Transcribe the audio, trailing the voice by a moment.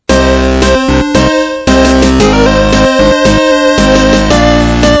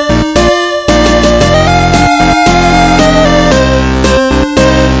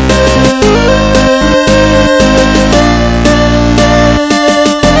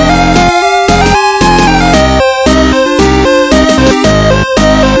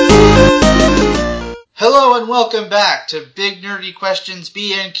back to Big Nerdy Questions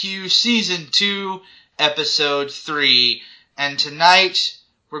B&Q Season 2, Episode 3. And tonight,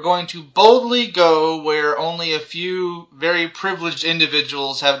 we're going to boldly go where only a few very privileged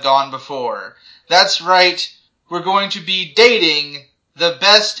individuals have gone before. That's right, we're going to be dating the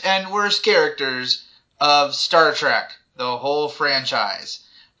best and worst characters of Star Trek, the whole franchise.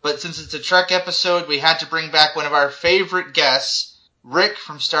 But since it's a Trek episode, we had to bring back one of our favorite guests, Rick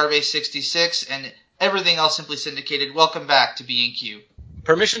from Starbase 66, and everything else simply syndicated. Welcome back to B&Q.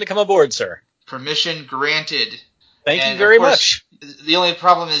 Permission to come aboard, sir. Permission granted. Thank you very much. The only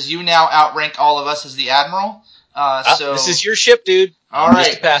problem is you now outrank all of us as the Admiral. So this is your ship, dude. I'm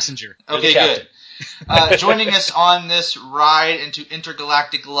just a passenger. Okay, good. Joining us on this ride into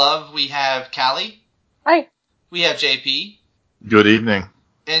intergalactic love, we have Callie. Hi. We have JP. Good evening.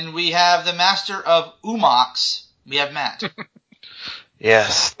 And we have the master of Umox. We have Matt.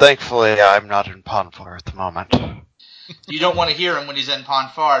 Yes, thankfully I'm not in Ponfar at the moment. You don't want to hear him when he's in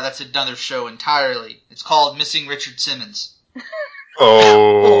Ponfar. That's another show entirely. It's called Missing Richard Simmons.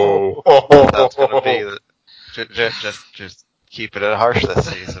 Oh. That's going to be just keep it at harsh this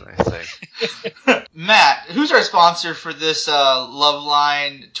season, I think. Matt, who's our sponsor for this Love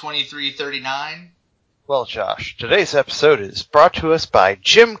Line 2339? Well, Josh, today's episode is brought to us by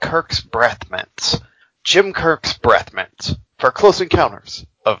Jim Kirk's Breath Mints. Jim Kirk's Breath Mints. For close encounters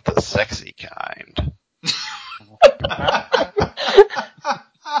of the sexy kind.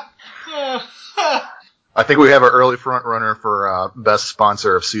 I think we have an early front runner for best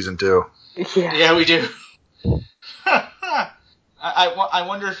sponsor of season 2. Yeah, we do. I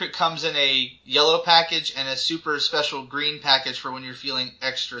wonder if it comes in a yellow package and a super special green package for when you're feeling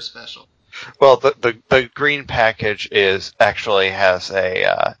extra special. Well, the green package actually has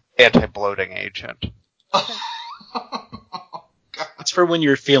a anti-bloating agent. It's for when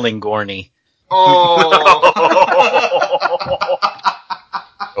you're feeling gorny. Oh.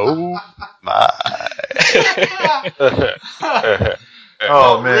 Oh my.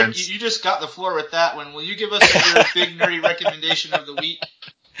 Oh, man. Rick, you just got the floor with that one. Will you give us your big nerdy recommendation of the week?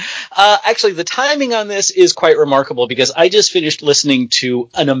 Actually, the timing on this is quite remarkable because I just finished listening to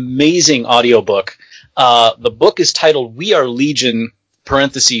an amazing audiobook. The book is titled We Are Legion,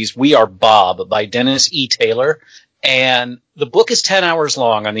 parentheses, We Are Bob, by Dennis E. Taylor. And the book is 10 hours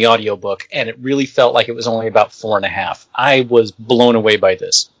long on the audiobook, and it really felt like it was only about 4.5. I was blown away by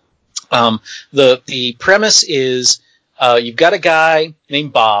this. The premise is you've got a guy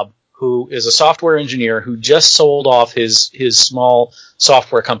named Bob who is a software engineer who just sold off his small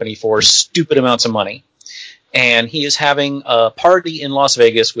software company for stupid amounts of money. And he is having a party in Las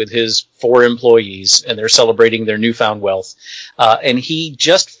Vegas with his 4 employees, and they're celebrating their newfound wealth. And he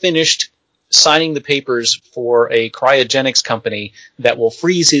just finished signing the papers for a cryogenics company that will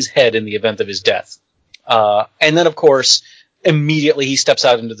freeze his head in the event of his death. And then, of course, immediately he steps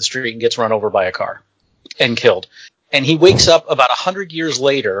out into the street and gets run over by a car and killed. And he wakes up about 100 years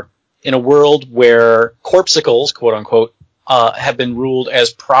later in a world where corpsicles, quote unquote, have been ruled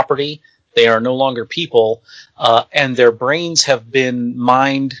as property. They are no longer people, and their brains have been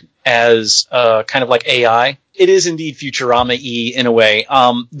mined as kind of like AI. It is indeed Futurama-y in a way.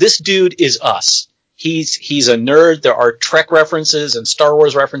 This dude is us. He's a nerd. There are Trek references and Star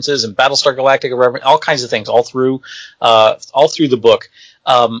Wars references and Battlestar Galactica references, all kinds of things all through the book.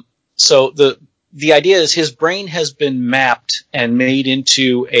 So the idea is his brain has been mapped and made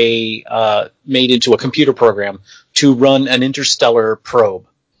into a computer program to run an interstellar probe.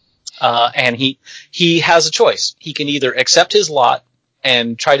 And he has a choice. He can either accept his lot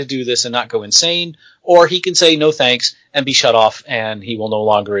and try to do this and not go insane, or he can say no thanks and be shut off and he will no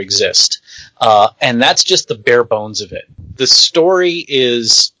longer exist. And that's just the bare bones of it. The story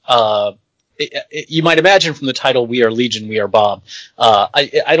is, you might imagine from the title, We Are Legion, We Are Bob.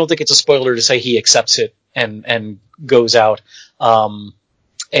 I don't think it's a spoiler to say he accepts it and goes out.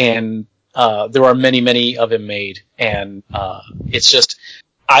 And there are many, many of him made. And it's just,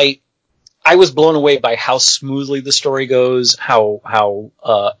 I was blown away by how smoothly the story goes, how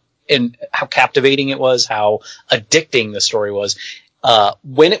captivating it was, how addicting the story was.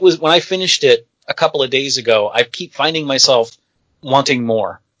 When I finished it a couple of days ago, I keep finding myself wanting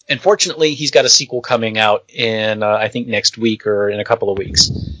more. And fortunately, he's got a sequel coming out in, I think next week or in a couple of weeks.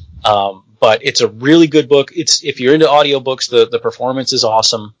 But it's a really good book. If you're into audiobooks, the performance is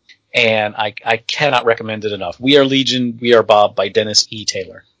awesome. And I cannot recommend it enough. We Are Legion, We Are Bob by Dennis E.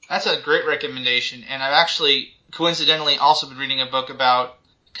 Taylor. That's a great recommendation, and I've actually, coincidentally, also been reading a book about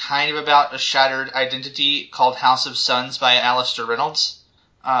a shattered identity called House of Suns by Alistair Reynolds.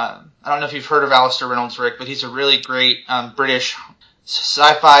 I don't know if you've heard of Alistair Reynolds, Rick, but he's a really great British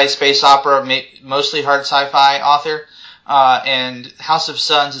sci-fi space opera, mostly hard sci-fi author. And House of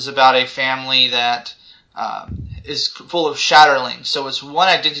Suns is about a family that is full of shatterlings. So it's one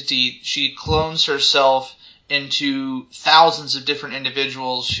identity. She clones herself into thousands of different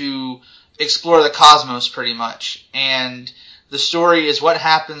individuals who explore the cosmos pretty much. And the story is what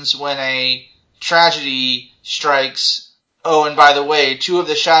happens when a tragedy strikes. Oh, and by the way, 2 of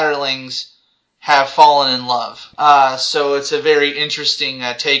the shatterlings have fallen in love. So it's a very interesting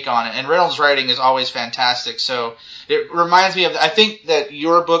take on it. And Reynolds' writing is always fantastic. So it reminds me of, I think that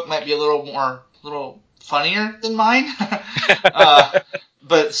your book might be a little funnier than mine.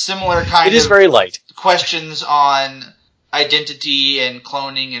 But similar kind of. It is very light. Questions on identity and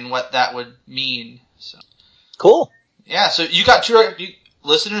cloning and what that would mean. So. Cool. Yeah, so you got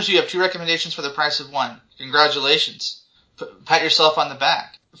listeners, you have 2 recommendations for the price of 1. Congratulations. Pat yourself on the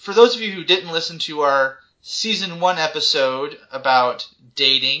back. For those of you who didn't listen to our Season 1 episode about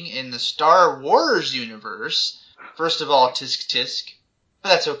dating in the Star Wars universe, first of all, tisk tisk, but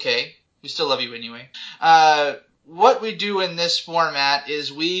that's okay. We still love you anyway. What we do in this format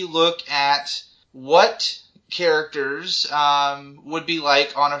is we look at what characters would be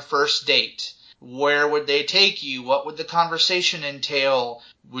like on a first date. Where would they take you? What would the conversation entail?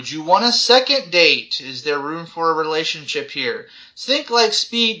 Would you want a second date? Is there room for a relationship here? Think like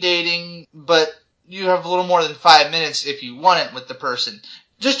speed dating, but you have a little more than 5 minutes if you want it with the person.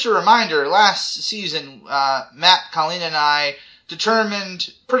 Just a reminder, last season, Matt, Colleen, and I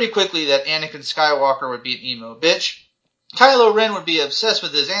determined pretty quickly that Anakin Skywalker would be an emo bitch. Kylo Ren would be obsessed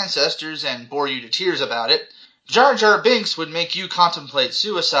with his ancestors and bore you to tears about it. Jar Jar Binks would make you contemplate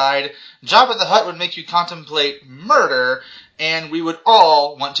suicide. Jabba the Hutt would make you contemplate murder. And we would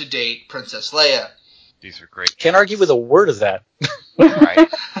all want to date Princess Leia. These are great. Can't argue with a word of that. Right.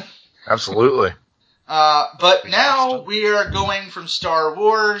 Absolutely. But now we are going from Star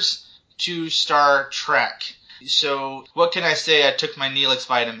Wars to Star Trek. So what can I say? I took my Neelix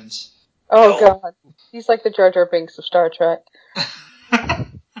vitamins. Oh, God. He's like the Jar Jar Binks of Star Trek.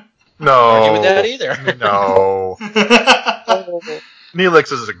 No. Argue with that either. No. Oh.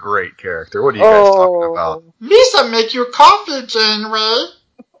 Neelix is a great character. What are you guys talking about? Misa make you coffee, Janeway.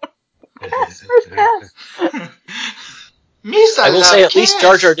 Misa, I will say at least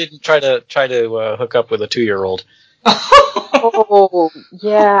Jar Jar didn't try to hook up with a 2-year-old. Oh,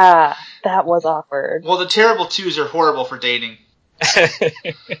 yeah. That was awkward. Well, the terrible 2s are horrible for dating.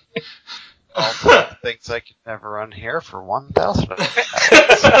 All the things I could never unhear for 1,000.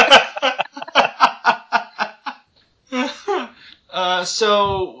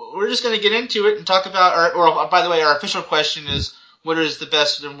 So we're just going to get into it and talk about by the way, our official question is, what is the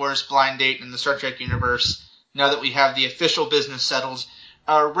best and worst blind date in the Star Trek universe now that we have the official business settled?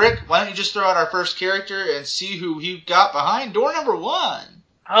 Rick, why don't you just throw out our first character and see who he got behind door number 1?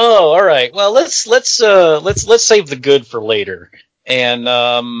 Oh, all right. Well, let's save the good for later. And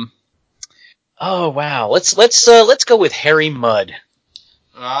oh wow, let's go with Harry Mudd.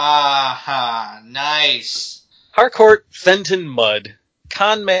 Ah, nice. Harcourt Fenton Mudd,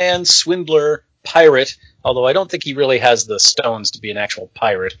 con man, swindler, pirate. Although I don't think he really has the stones to be an actual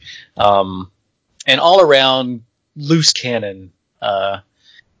pirate. And all around loose cannon.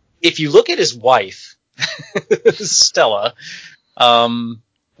 If you look at his wife, Stella.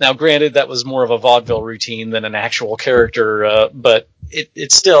 Now, granted, that was more of a vaudeville routine than an actual character, but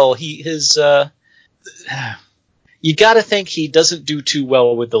it's still you got to think he doesn't do too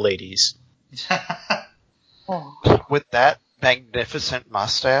well with the ladies. With that magnificent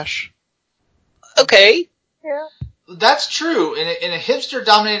mustache. Okay. Yeah. That's true. In a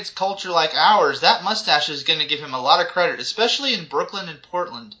hipster-dominated culture like ours, that mustache is going to give him a lot of credit, especially in Brooklyn and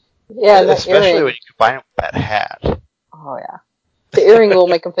Portland. Yeah, and that Especially earring. when you combine it with that hat. Oh, yeah. The earring will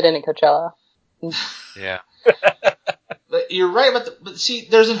make him fit in at Coachella. Yeah. But you're right but see,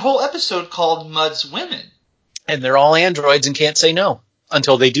 there's a whole episode called Mudd's Women. And they're all androids and can't say no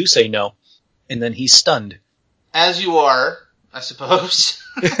until they do say no. And then he's stunned. As you are, I suppose.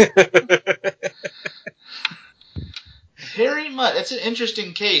 Harry Mudd, it's an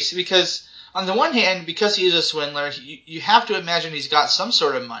interesting case because, on the one hand, because he is a swindler, you have to imagine he's got some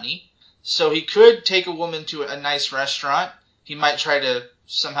sort of money. So he could take a woman to a nice restaurant. He might try to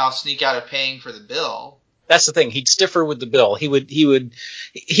somehow sneak out of paying for the bill. That's the thing. He'd stiffer with the bill. He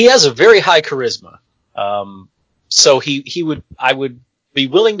has a very high charisma. So I would be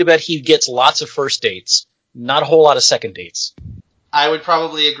willing to bet he gets lots of first dates, not a whole lot of second dates. I would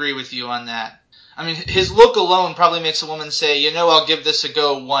probably agree with you on that. I mean, his look alone probably makes a woman say, I'll give this a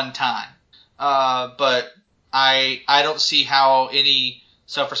go one time. But I don't see how any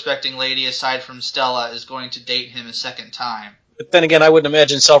self-respecting lady aside from Stella is going to date him a second time. But then again, I wouldn't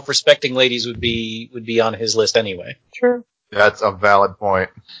imagine self-respecting ladies would be on his list anyway. True. That's a valid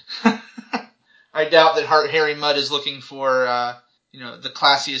point. I doubt that Harry Mudd is looking for, the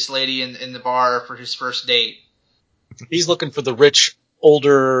classiest lady in the bar for his first date. He's looking for the rich,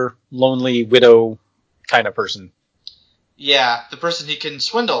 older, lonely widow kind of person. Yeah, the person he can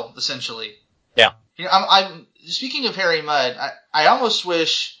swindle, essentially. Yeah. I'm speaking of Harry Mudd, I almost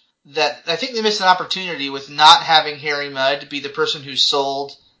wish that I think they missed an opportunity with not having Harry Mudd be the person who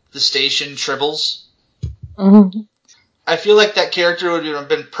sold the station Tribbles. Mm-hmm. I feel like that character would have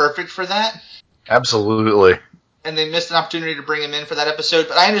been perfect for that. Absolutely. And they missed an opportunity to bring him in for that episode.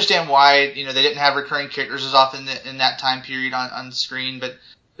 But I understand why, they didn't have recurring characters as often in that time period on screen. But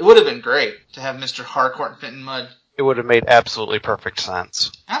it would have been great to have Mr. Harcourt Fenton Mudd. It would have made absolutely perfect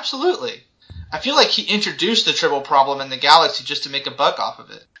sense. Absolutely. I feel like he introduced the Tribble problem in the galaxy just to make a buck off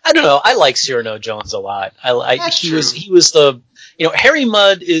of it. I don't know. I like Cyrano Jones a lot. That's he true. was the Harry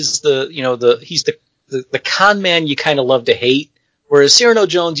Mudd is he's the con man you kind of love to hate. Whereas Cyrano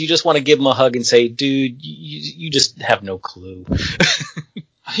Jones, you just want to give him a hug and say, dude, you just have no clue.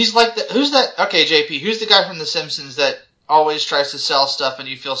 He's like who's that? Okay, JP, who's the guy from The Simpsons that always tries to sell stuff and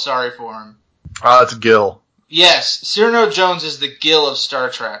you feel sorry for him? It's Gil. Yes, Cyrano Jones is the Gil of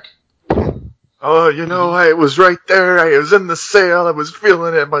Star Trek. Oh, I was right there. I was in the sale. I was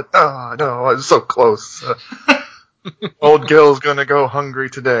feeling it, but no, I was so close. Old Gil's gonna go hungry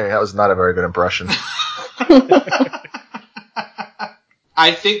today. That was not a very good impression.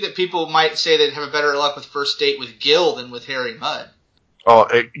 I think that people might say they'd have a better luck with first date with Gil than with Harry Mudd. Oh,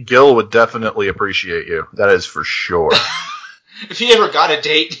 Gil would definitely appreciate you. That is for sure. If he ever got a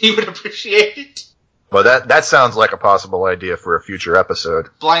date, he would appreciate it. But that sounds like a possible idea for a future episode.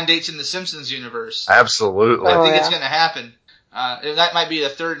 Blind dates in the Simpsons universe. Absolutely. I think it's going to happen. That might be the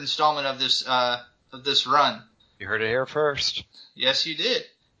third installment of this run. You heard it here first. Yes, you did.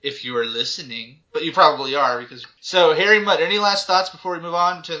 If you were listening. But you probably are. So, Harry Mudd, any last thoughts before we move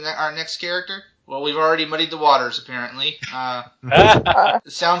on to our next character? Well, we've already muddied the waters, apparently.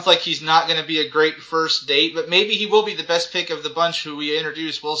 It sounds like he's not going to be a great first date, but maybe he will be the best pick of the bunch who we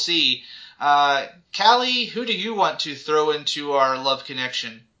introduce. We'll see. Callie, who do you want to throw into our love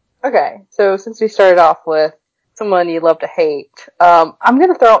connection? Okay, so since we started off with someone you love to hate, I'm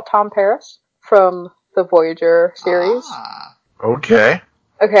going to throw out Tom Paris from the Voyager series. Okay.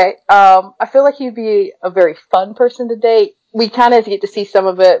 Okay, I feel like he'd be a very fun person to date. We kind of get to see some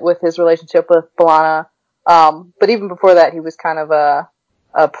of it with his relationship with B'Elanna, but even before that, he was kind of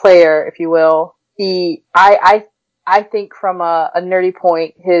a player, if you will. I think from a nerdy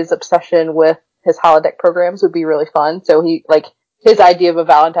point, his obsession with his holodeck programs would be really fun. So his idea of a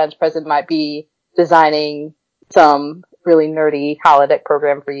Valentine's present might be designing some really nerdy holodeck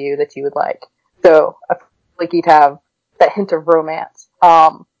program for you that you would like. So I feel like he'd have that hint of romance.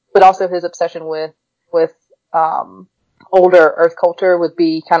 But also his obsession with older Earth culture would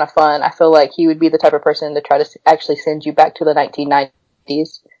be kind of fun. I feel like he would be the type of person to try to actually send you back to the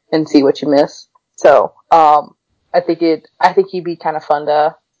 1990s and see what you miss. So, I think he'd be kind of fun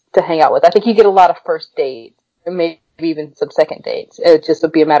to hang out with. I think he'd get a lot of first dates and maybe even some second dates. It just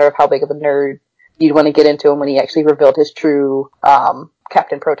would be a matter of how big of a nerd you'd want to get into him when he actually revealed his true,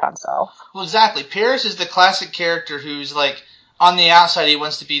 Captain Proton self. Well, exactly. Paris is the classic character who's like, on the outside, he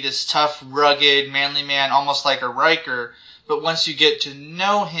wants to be this tough, rugged, manly man, almost like a Riker. But once you get to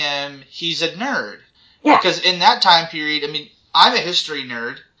know him, he's a nerd. Yeah. Because in that time period, I'm a history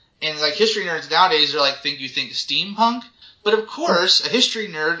nerd. And history nerds nowadays are think steampunk. But of course, a history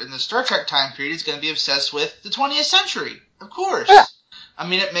nerd in the Star Trek time period is going to be obsessed with the 20th century. Of course. Yeah.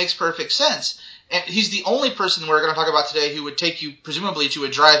 It makes perfect sense. And he's the only person we're going to talk about today who would take you, presumably, to a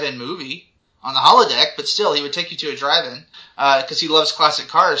drive-in movie on the holodeck, but still, he would take you to a drive-in, because he loves classic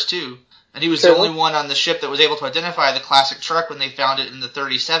cars, too. And he was the only one on the ship that was able to identify the classic truck when they found it in the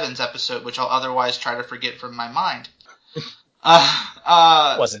 37s episode, which I'll otherwise try to forget from my mind.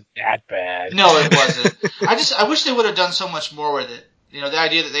 It wasn't that bad. No, it wasn't. I wish they would have done so much more with it. The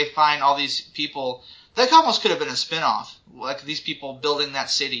idea that they find all these people, that almost could have been a spin-off. These people building that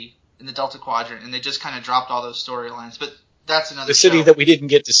city in the Delta Quadrant, and they just kind of dropped all those storylines. But that's another show. The city that we didn't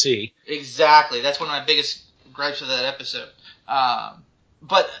get to see. Exactly. That's one of my biggest gripes with that episode.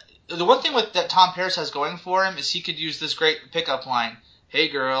 But the one thing that Tom Paris has going for him is he could use this great pickup line. Hey,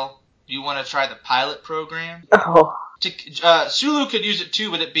 girl, do you want to try the pilot program? Oh. Sulu could use it, too.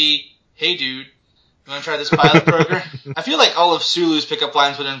 Would it be, hey, dude, you want to try this pilot program? I feel like all of Sulu's pickup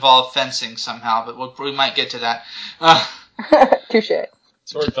lines would involve fencing somehow, but we might get to that. Touche.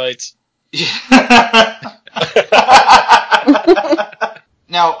 Sword fights.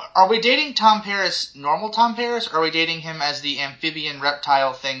 Now, are we dating Tom Paris, normal Tom Paris, or are we dating him as the amphibian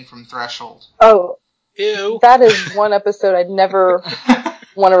reptile thing from Threshold? Oh, Ew. that is one episode I'd never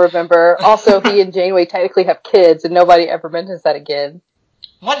want to remember. Also, he and Janeway technically have kids, and nobody ever mentions that again.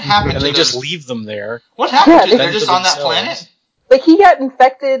 What happened And to they those? just leave them there. What happened Yeah, to them? They're fend just for on that themselves. planet? Like, he got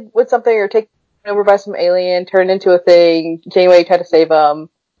infected with something or taken over by some alien, turned into a thing. Janeway tried to save him.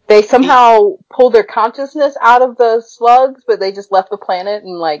 They somehow pulled their consciousness out of the slugs, but they just left the planet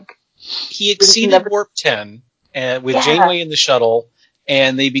and, like... He exceeded never- Warp 10 with Yeah. Janeway in the shuttle,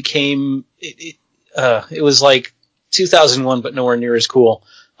 and they became... It was like 2001, but nowhere near as cool.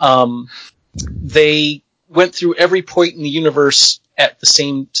 They went through every point in the universe at the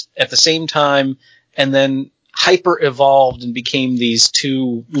same time, and then hyper-evolved and became these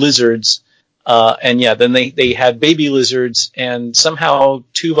two lizards. Then they had baby lizards, and somehow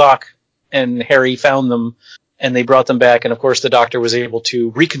Tuvok and Harry found them, and they brought them back, and of course the Doctor was able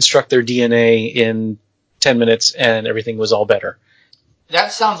to reconstruct their DNA in 10 minutes, and everything was all better.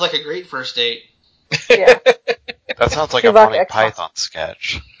 That sounds like a great first date. Yeah. That sounds like a Tuvok Monty X-Files. Python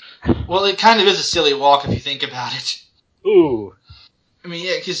sketch. Well, it kind of is a silly walk if you think about it. Ooh. I mean,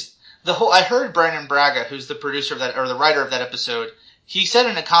 yeah, because I heard Brandon Braga, who's the producer of that, or the writer of that episode, he said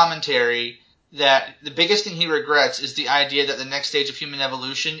in a commentary that the biggest thing he regrets is the idea that the next stage of human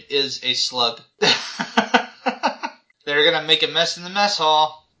evolution is a slug. They're gonna make a mess in the mess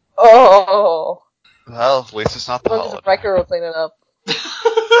hall. Oh. Well, at least it's not the As long as holiday. Riker will clean it up.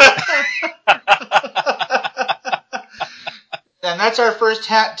 And that's our first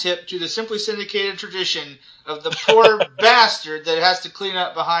hat tip to the simply syndicated tradition of the poor bastard that has to clean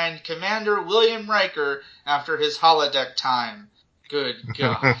up behind Commander William Riker after his holodeck time. Good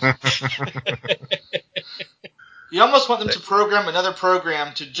God. You almost want them to program another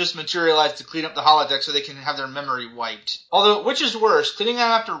program to just materialize to clean up the holodeck so they can have their memory wiped. Although, which is worse, cleaning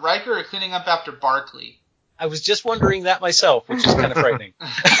up after Riker or cleaning up after Barclay? I was just wondering that myself, which is kind of frightening.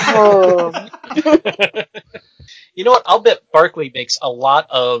 Oh. You know what? I'll bet Barclay makes a lot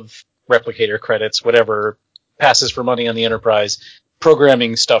of replicator credits, whatever passes for money on the Enterprise,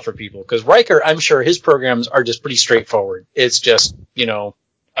 programming stuff for people. Because Riker, I'm sure his programs are just pretty straightforward. It's just, a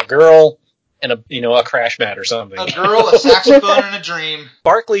girl and a crash mat or something. A girl, a saxophone, and a dream.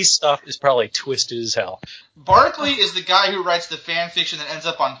 Barclay's stuff is probably twisted as hell. Barclay is the guy who writes the fan fiction that ends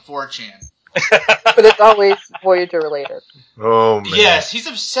up on 4chan. But it's always Voyager related. Oh, man. Yes, he's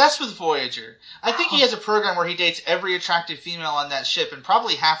obsessed with Voyager. I think he has a program where he dates every attractive female on that ship and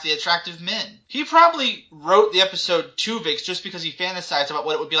probably half the attractive men. He probably wrote the episode Tuvix just because he fantasized about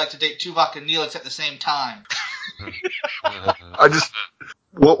what it would be like to date Tuvok and Neelix at the same time.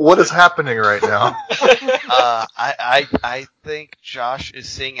 What is happening right now? I think Josh is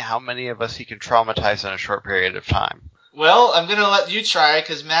seeing how many of us he can traumatize in a short period of time. Well, I'm going to let you try,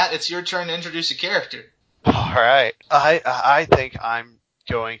 because, Matt, it's your turn to introduce a character. Alright. I think I'm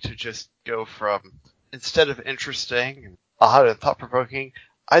going to just go from, instead of interesting and odd and thought-provoking,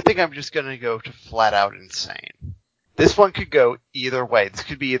 I think I'm just going to go to flat-out insane. This one could go either way. This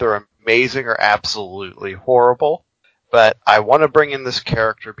could be either amazing or absolutely horrible. But I want to bring in this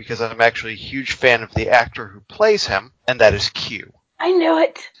character because I'm actually a huge fan of the actor who plays him, and that is Q. I knew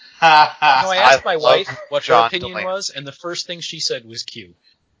it. I asked my love wife what her John opinion DeLance. was, and the first thing she said was Q.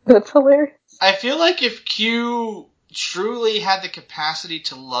 That's hilarious. I feel like if Q truly had the capacity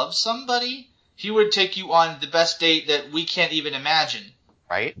to love somebody, he would take you on the best date that we can't even imagine.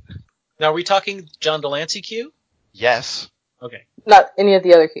 Right? Now, are we talking John Delancey Q? Yes. Okay. Not any of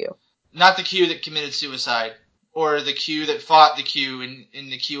the other Q. Not the Q that committed suicide, or the Q that fought the Q in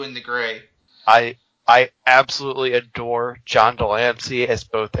the Q in the Gray. I absolutely adore John Delancey as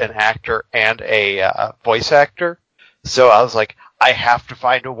both an actor and a voice actor. So I was like, I have to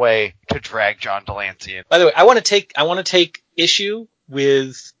find a way to drag John Delancey in. By the way, I want to take issue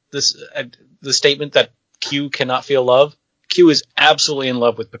with this the statement that Q cannot feel love. Q is absolutely in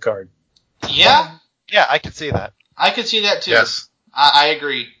love with Picard. Yeah, Yeah, I can see that. I could see that too. Yes. I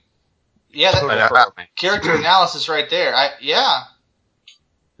agree. Yeah, Totally that for me. character analysis right there.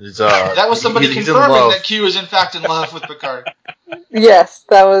 He's, That was somebody he's in confirming love. that Q is in fact in love with Picard. Yes,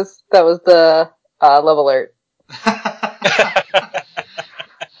 that was the love alert.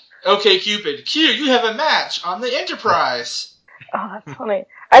 Okay, Cupid. Q, you have a match on the Enterprise. Oh, that's funny.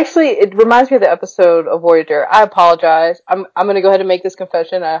 Actually, it reminds me of the episode of Voyager. I apologize. I'm going to go ahead and make this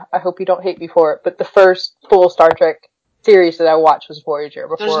confession. I hope you don't hate me for it. But the first full Star Trek series that I watched was Voyager.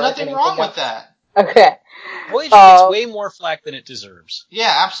 Before There's nothing anything wrong else. with that. Okay. Voyager gets way more flack than it deserves.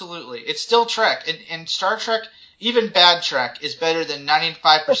 Yeah, absolutely. It's still Trek. And Star Trek, even bad Trek, is better than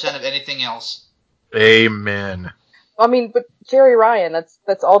 95% of anything else. Amen. I mean, but Jerry Ryan,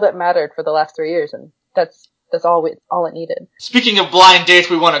 that's all that mattered for the last 3 years, and that's all it needed. Speaking of blind dates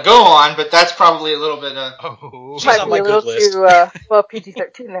we want to go on, but that's probably a little bit She's Might on be my a good little list. too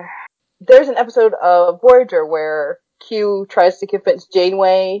PG-13 there. There's an episode of Voyager where Q tries to convince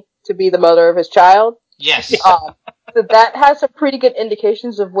Janeway to be the mother of his child. yes. So that has some pretty good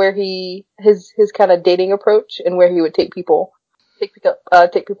indications of where his kind of dating approach and where he would take people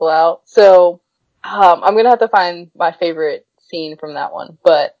out. So I'm gonna have to find my favorite scene from that one,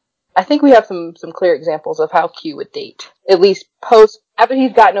 but I think we have some clear examples of how Q would date, at least after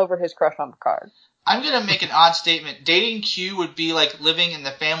he's gotten over his crush on Picard. I'm going to make an odd statement. Dating Q would be like living in the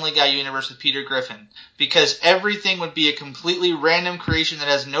Family Guy universe with Peter Griffin, because everything would be a completely random creation that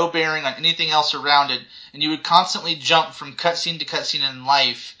has no bearing on anything else around it, and you would constantly jump from cutscene to cutscene in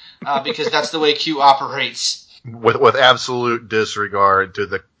life, because that's the way Q operates. With absolute disregard to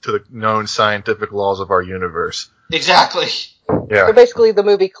the known scientific laws of our universe. Exactly. Yeah. So basically the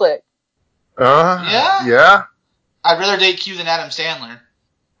movie Click. Yeah? Yeah? I'd rather date Q than Adam Sandler.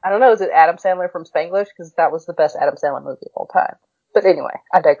 I don't know, is it Adam Sandler from Spanglish? Because that was the best Adam Sandler movie of all time. But anyway,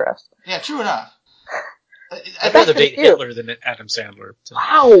 I digress. Yeah, true enough. I'd rather date cute. Hitler than Adam Sandler.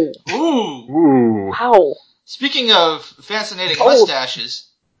 Wow. Ooh. Ooh. Wow. Speaking of fascinating Oh. mustaches,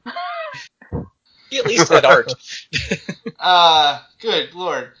 He at least had art. good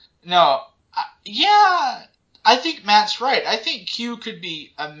lord. No, yeah, I think Matt's right. I think Q could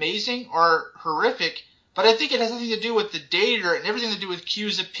be amazing or horrific, but I think it has nothing to do with the dater and everything to do with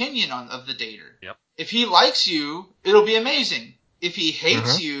Q's opinion of the dater. Yep. If he likes you, it'll be amazing. If he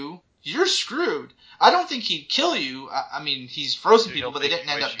hates you, you're screwed. I don't think he'd kill you. I mean, he's frozen people, but they didn't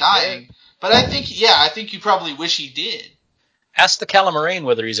end up dying. But I think you probably wish he did. Ask the Calamarain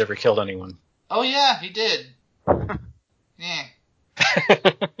whether he's ever killed anyone. Oh yeah, he did. Yeah.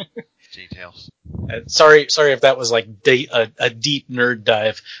 Details. Sorry if that was like a deep nerd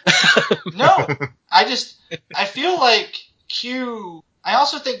dive. No, I feel like Q. I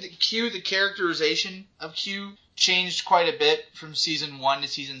also think that Q, the characterization of Q, changed quite a bit from season 1 to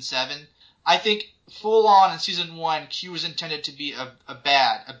season 7. I think full on in season 1, Q was intended to be a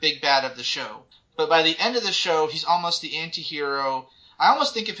big bad of the show. But by the end of the show, he's almost the anti-hero. I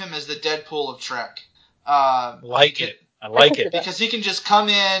almost think of him as the Deadpool of Trek. I like it. Because he can just come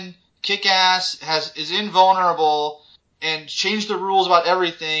in, kick ass, is invulnerable, and change the rules about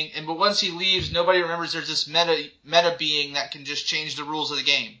everything. But once he leaves, nobody remembers there's this meta being that can just change the rules of the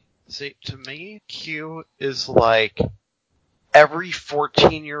game. See, to me, Q is like every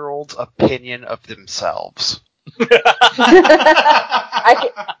 14-year-old's opinion of themselves.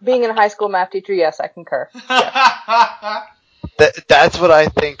 Being a high school math teacher, yes, I concur. Yes. That's what I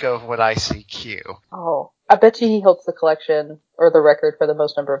think of when I see Q. Oh, I bet you he holds the collection or the record for the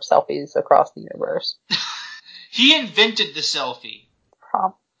most number of selfies across the universe. He invented the selfie.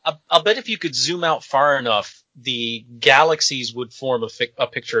 I'll bet if you could zoom out far enough, the galaxies would form a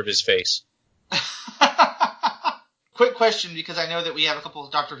picture of his face. Quick question, because I know that we have a couple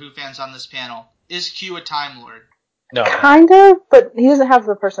of Doctor Who fans on this panel. Is Q a Time Lord? No. Kind of, but he doesn't have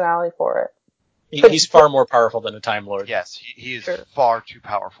the personality for it. He's far more powerful than a Time Lord. Yes, he is far too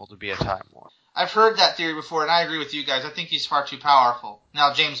powerful to be a Time Lord. I've heard that theory before, and I agree with you guys. I think he's far too powerful.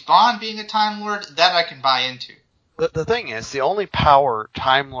 Now, James Bond being a Time Lord, that I can buy into. The thing is, the only power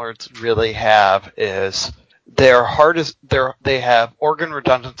Time Lords really have is their heart they have organ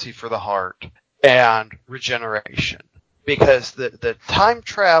redundancy for the heart and regeneration. Because the time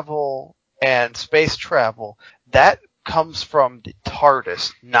travel and space travel, that comes from the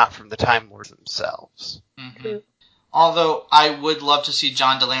TARDIS, not from the Time Lords themselves. Mm-hmm. Although, I would love to see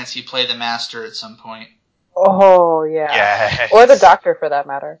John Delancey play the Master at some point. Oh, yeah. Yes. Or the Doctor, for that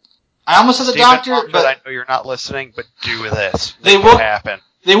matter. I almost said the Stephen Doctor, Moffat, but I know you're not listening, but do this. They Make will- it happen.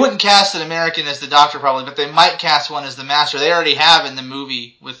 they wouldn't cast an American as the Doctor probably, but they might cast one as the Master. They already have in the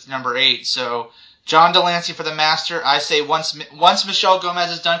movie with number 8, so John Delancey for the Master. I say once Michelle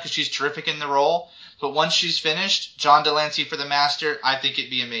Gomez is done, because she's terrific in the role, but once she's finished, John Delancey for the Master, I think it'd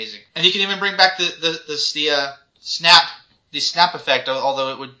be amazing. And he can even bring back the snap effect,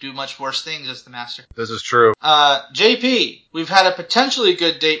 although it would do much worse things as the Master. This is true. JP, we've had a potentially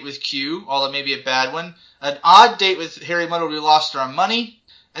good date with Q, although maybe a bad one, an odd date with Harry Mudd where we lost our money,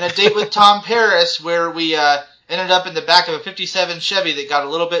 and a date with Tom Paris where we ended up in the back of a 57 Chevy that got a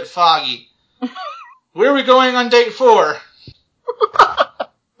little bit foggy. Where are we going on date 4?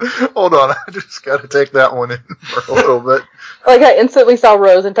 Hold on, I just gotta take that one in for a little bit. Like, I instantly saw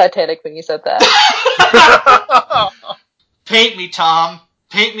Rose in Titanic when you said that. Paint me, Tom.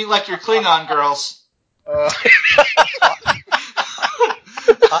 Paint me like your Klingon girls. I'm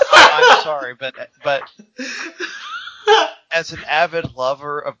sorry, but as an avid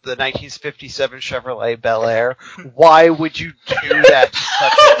lover of the 1957 Chevrolet Bel Air, why would you do that to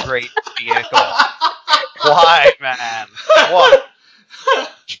such a great vehicle? Why, man? Why?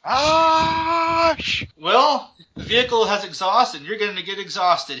 Josh! Well, the vehicle has exhaust, and you're going to get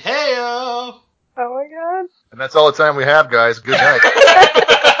exhausted. Hey-o! Oh my god. And that's all the time we have, guys. Good night.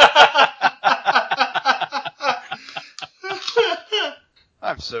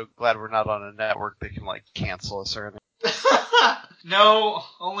 I'm so glad we're not on a network that can, cancel us or anything. No,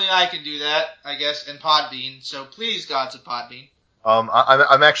 only I can do that, I guess, and Podbean. So please, gods of Podbean.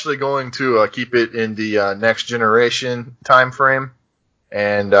 I'm actually going to keep it in the next generation time frame,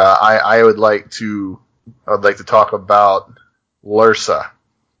 and I would like to talk about Lursa.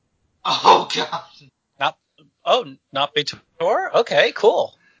 Oh God. Not Betor? Okay,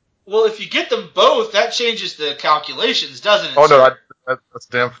 cool. Well, if you get them both, that changes the calculations, doesn't it? Oh no, sir? that's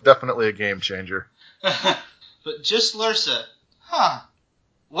definitely a game changer. But just Lursa. Huh.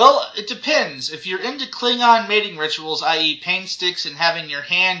 Well, it depends. If you're into Klingon mating rituals, i.e. pain sticks and having your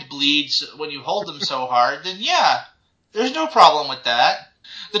hand bleed when you hold them so hard, then yeah, there's no problem with that.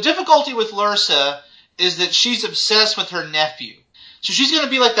 The difficulty with Lursa is that she's obsessed with her nephew. So she's going to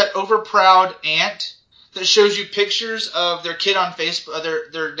be like that overproud aunt that shows you pictures of their kid on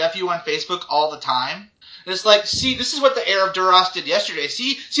Facebook, their nephew on Facebook all the time. And it's like, see, this is what the heir of Duras did yesterday.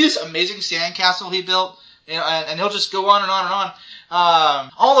 See this amazing sandcastle he built? And he'll just go on and on and on.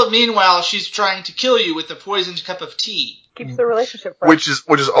 All the meanwhile, she's trying to kill you with a poisoned cup of tea. Keeps the relationship fresh.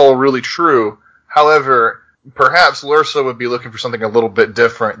 Which is all really true. However, perhaps Lursa would be looking for something a little bit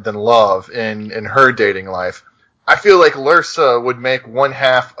different than love in her dating life. I feel like Lursa would make one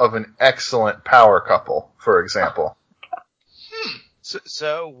half of an excellent power couple, for example.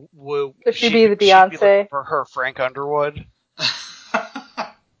 So will Could she be the Beyonce? She be looking for her Frank Underwood?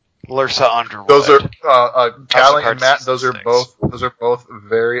 Lursa Underwood. Those are Callie and Matt. 66. Those are both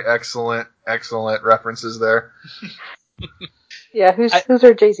very excellent references there. Yeah, who's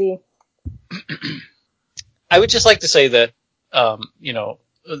her Jay-Z? I would just like to say that,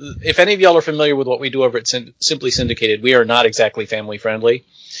 if any of y'all are familiar with what we do over at Simply Syndicated, we are not exactly family friendly.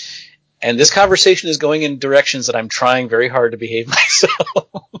 And this conversation is going in directions that I'm trying very hard to behave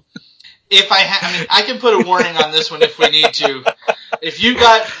myself. I can put a warning on this one if we need to.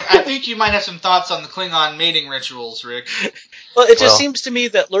 I think you might have some thoughts on the Klingon mating rituals, Rick. Well, it just seems to me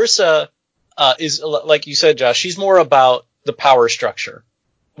that Lursa is, like you said, Josh, she's more about the power structure.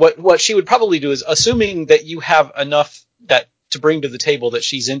 What she would probably do is, assuming that you have enough to bring to the table that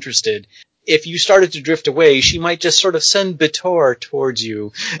she's interested, if you started to drift away, she might just sort of send Betor towards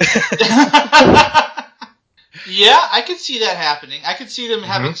you. Yeah, I could see that happening. I could see them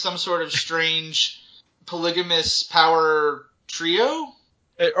having some sort of strange polygamous power trio.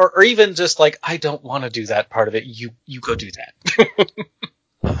 Or even just like, I don't want to do that part of it. You go do that.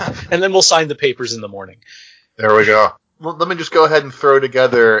 And then we'll sign the papers in the morning. There we go. Well, let me just go ahead and throw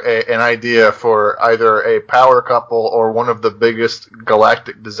together an idea for either a power couple or one of the biggest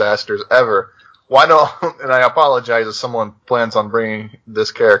galactic disasters ever. Why don't, and I apologize if someone plans on bringing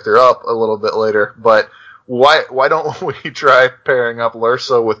this character up a little bit later, but why don't we try pairing up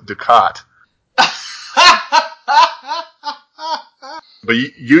Lursa with Dukat? But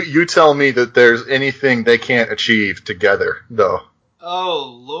you tell me that there's anything they can't achieve together, though.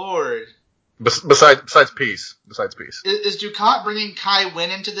 Oh, Lord. Besides peace. Is Dukat bringing Kai Wynn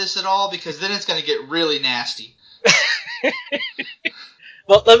into this at all? Because then it's going to get really nasty.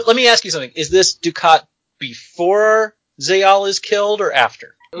 Well, let me ask you something. Is this before Zayal is killed or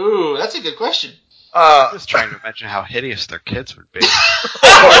after? Ooh, that's a good question. I'm just trying to imagine how hideous their kids would be.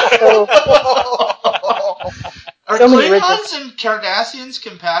 Are Klingons and Cardassians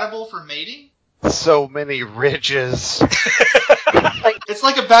compatible for mating? So many ridges. It's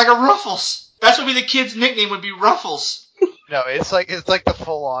like a bag of Ruffles. That's what the kid's nickname would be, Ruffles. No, it's like the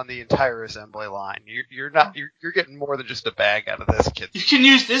full on the entire assembly line. You're getting more than just a bag out of this kid. You can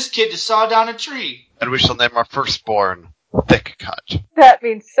use this kid to saw down a tree. And we shall name our firstborn Thick Cut. That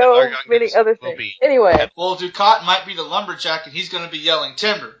means so many other things. Anyway. Well, Dukat might be the lumberjack, and he's going to be yelling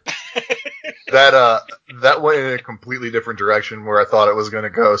timber. That went in a completely different direction where I thought it was going to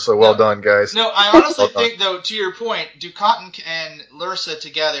go. So well done, guys. No, I honestly think, though, to your point, Dukat and Lursa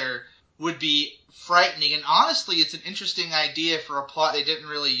together would be frightening. And honestly, it's an interesting idea for a plot they didn't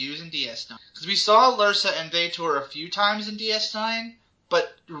really use in DS9. Because we saw Lursa and Betor a few times in DS9,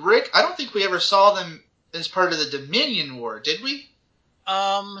 but Rick, I don't think we ever saw them as part of the Dominion War, did we?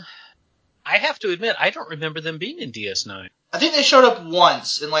 I have to admit, I don't remember them being in DS9. I think they showed up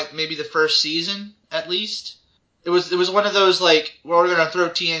once in maybe the first season, at least. It was one of those where we're going to throw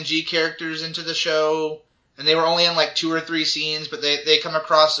TNG characters into the show, and they were only in like 2 or 3 scenes, but they come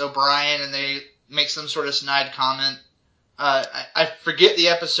across O'Brien and they make some sort of snide comment. I forget the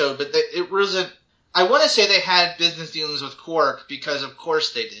episode, but it wasn't. I want to say they had business dealings with Quark because, of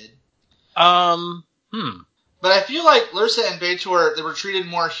course, they did. But I feel like Lursa and B'Etor, they were treated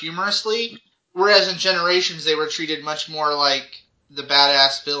more humorously, whereas in Generations they were treated much more like the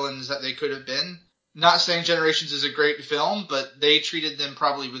badass villains that they could have been. Not saying Generations is a great film, but they treated them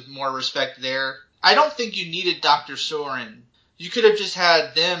probably with more respect there. I don't think you needed Dr. Soren. You could have just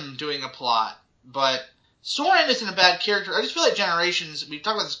had them doing a plot, but Soren isn't a bad character. I just feel like Generations, we've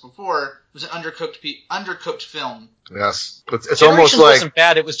talked about this before, was an undercooked film. Yes. It's Generations almost like... wasn't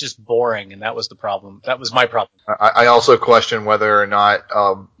bad, it was just boring, and that was the problem. That was my problem. I also question whether or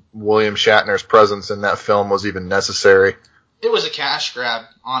not William Shatner's presence in that film was even necessary. It was a cash grab,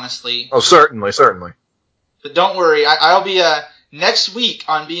 honestly. Oh, certainly. But don't worry, I'll be next week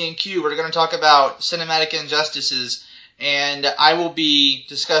on B&Q. We're going to talk about cinematic injustices, and I will be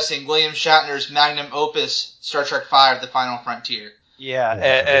discussing William Shatner's magnum opus, Star Trek V: The Final Frontier. Yeah,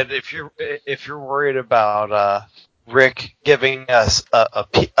 and if you're worried about Rick giving us a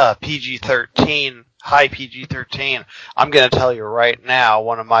PG-13, high PG-13, I'm going to tell you right now,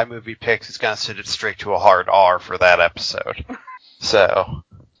 one of my movie picks is going to send it straight to a hard R for that episode. So,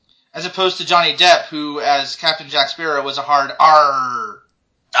 as opposed to Johnny Depp, who, as Captain Jack Sparrow, was a hard R.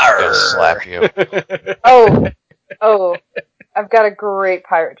 I'm going to slap you. Oh, I've got a great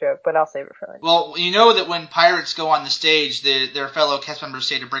pirate joke, but I'll save it for later. Well, you know that when pirates go on the stage, their fellow cast members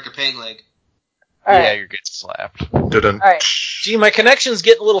say to break a peg leg. All right. Yeah, you're getting slapped. Didn't. All right. Gee, my connection's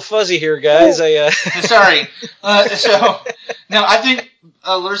getting a little fuzzy here, guys. Sorry. So, no, I think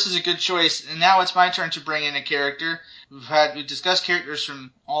Lurs is a good choice, and now it's my turn to bring in a character. We've discussed characters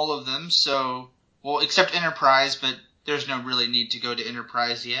from all of them, except Enterprise, but there's no really need to go to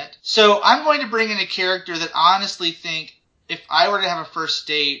Enterprise yet. So I'm going to bring in a character that I honestly think, if I were to have a first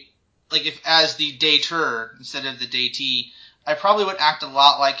date, like if as the dater instead of the datee, I probably would act a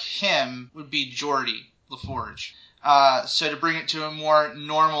lot like him, would be Geordi LaForge. So to bring it to a more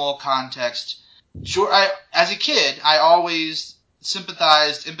normal context, as a kid, I always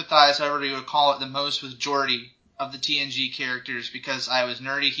empathized, however you would call it, the most with Geordi of the TNG characters because I was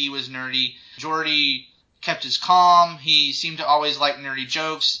nerdy, he was nerdy. Geordi kept his calm. He seemed to always like nerdy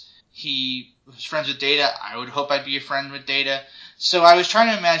jokes. He was friends with Data. I would hope I'd be a friend with Data. So I was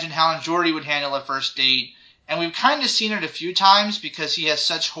trying to imagine how Geordi would handle a first date. And we've kind of seen it a few times because he has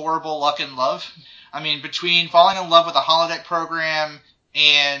such horrible luck in love. I mean, between falling in love with a holodeck program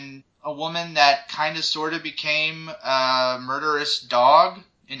and a woman that kind of sort of became a murderous dog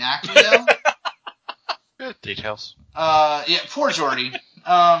in Actwell. Good details. Yeah, poor Geordi.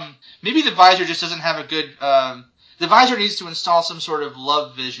 Maybe the Visor just doesn't have a good... the Visor needs to install some sort of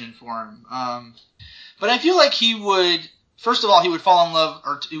love vision for him. But I feel like he would... First of all, he would fall in love,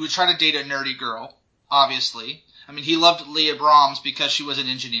 or he would try to date a nerdy girl, obviously. I mean, he loved Leah Brahms because she was an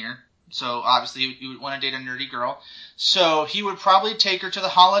engineer. So, obviously, he would want to date a nerdy girl. So, he would probably take her to the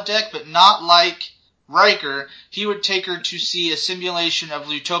holodeck, but not like Riker. He would take her to see a simulation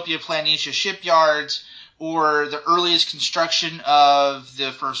of Utopia Planitia shipyards, or the earliest construction of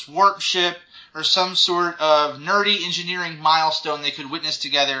the first warp ship, or some sort of nerdy engineering milestone they could witness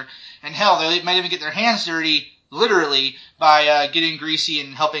together. And hell, they might even get their hands dirty, literally, by getting greasy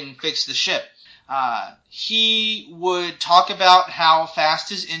and helping fix the ship. He would talk about how fast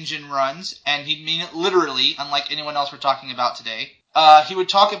his engine runs, and he'd mean it literally, unlike anyone else we're talking about today. He would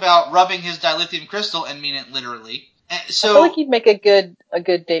talk about rubbing his dilithium crystal and mean it literally. So, I feel like he'd make a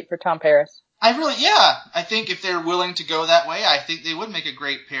good date for Tom Paris. I think if they're willing to go that way, I think they would make a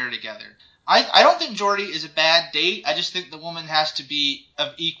great pair together. I don't think Geordi is a bad date. I just think the woman has to be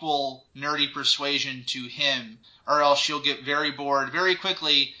of equal nerdy persuasion to him, or else she'll get very bored very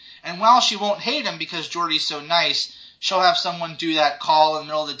quickly. And while she won't hate him because Geordi's so nice, she'll have someone do that call in the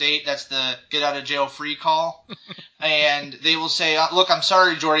middle of the date. That's the get out of jail free call. And they will say, look, I'm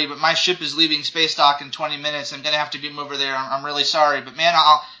sorry, Geordi, but my ship is leaving space dock in 20 minutes. I'm going to have to beam over there. I'm really sorry. But man,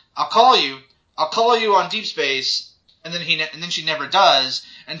 I'll call you. I'll call you on deep space. And then she never does.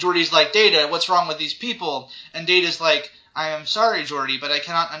 And Geordi's like, Data, what's wrong with these people? And Data's like, I am sorry, Geordi, but I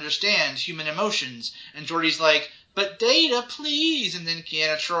cannot understand human emotions. And Geordi's like, but Data, please. And then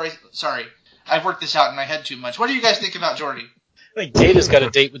Deanna Troi, sorry, I've worked this out in my head too much. What do you guys think about Geordi? I think Data's got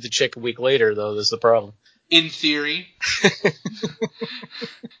a date with the chick a week later, though. That's the problem. In theory.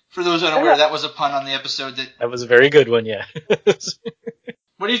 For those unaware, that was a pun on the episode. That was a very good one, yeah.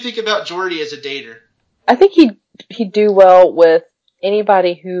 What do you think about Geordi as a dater? I think he'd do well with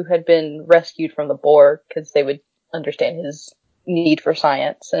anybody who had been rescued from the Borg, because they would understand his need for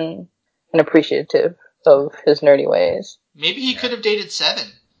science and appreciative of his nerdy ways. Maybe he could have dated Seven.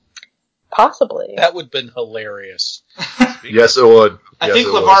 Possibly. That would have been hilarious. Yes, it would. I think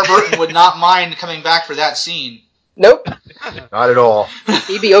LeVar Burton would not mind coming back for that scene. Nope. Not at all.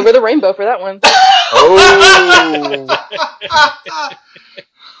 He'd be over the rainbow for that one. Oh!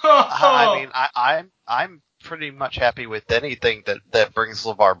 I mean, I'm pretty much happy with anything that brings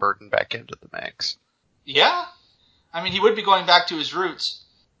LeVar Burton back into the mix. Yeah? I mean, he would be going back to his roots.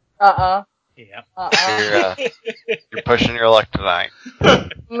 Uh-uh. Yeah. You're pushing your luck tonight. I'm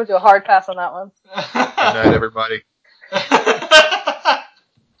gonna do a hard pass on that one. Good night, everybody.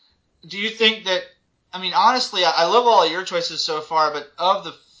 Do you think that... I mean, honestly, I love all of your choices so far, but of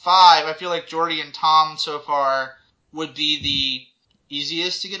the 5, I feel like Geordi and Tom so far would be the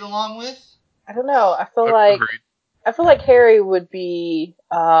easiest to get along with. I don't know. I feel Agreed. like Harry would be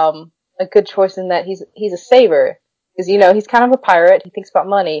a good choice in that he's a saver. Because, he's kind of a pirate. He thinks about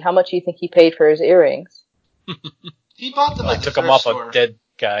money. How much do you think he paid for his earrings? He bought them Well, at the took thrift him off store. a dead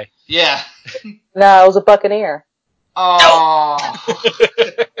guy. Yeah. No, it was a buccaneer. Oh.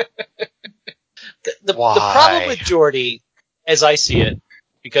 The Why? problem with Geordi, as I see it,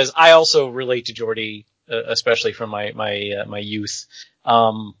 because I also relate to Geordi, especially from my youth,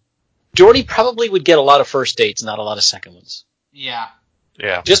 Geordi probably would get a lot of first dates, not a lot of second ones. Yeah.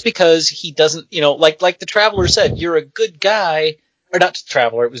 Yeah. Just because he doesn't, like the Traveler said, you're a good guy, or not the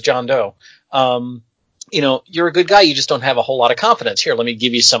Traveler, it was John Doe. You're a good guy, you just don't have a whole lot of confidence. Here, let me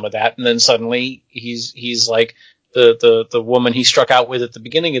give you some of that, and then suddenly he's like the woman he struck out with at the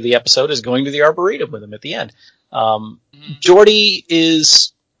beginning of the episode is going to the Arboretum with him at the end. Geordi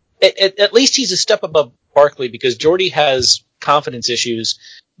is, at least he's a step above Barclay, because Geordi has confidence issues,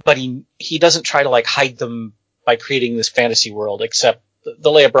 but he doesn't try to hide them by creating this fantasy world, except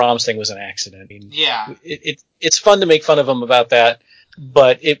the Leia Brahms thing was an accident. I mean, Yeah. It's fun to make fun of him about that,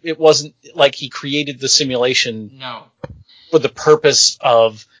 but it wasn't like he created the simulation No. with the purpose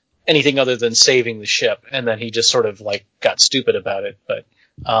of anything other than saving the ship, and then he just sort of got stupid about it. But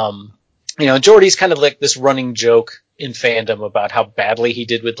Geordi's kind of like this running joke in fandom about how badly he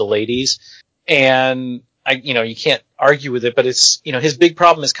did with the ladies, and you can't argue with it, but it's his big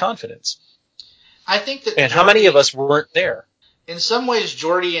problem is confidence. I think that. And how many of us weren't there? In some ways,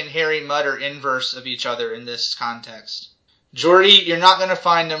 Geordi and Harry Mudd are inverse of each other in this context. Geordi, you're not going to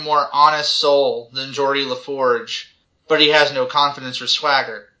find a more honest soul than Geordi LaForge, but he has no confidence or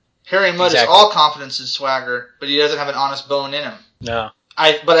swagger. Harry Mudd is all confidence and swagger, but he doesn't have an honest bone in him. No.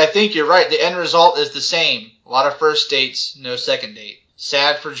 But I think you're right. The end result is the same. A lot of first dates, no second date.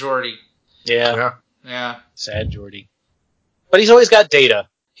 Sad for Geordi. Yeah. Yeah. Sad Geordi. But he's always got Data.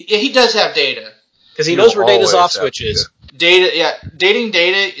 He does have Data. Because he knows where Data's off switch is. Data, yeah. Dating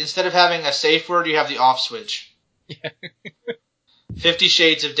Data, instead of having a safe word, you have the off switch. Yeah. 50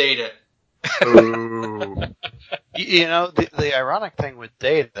 Shades of Data. Ooh. The ironic thing with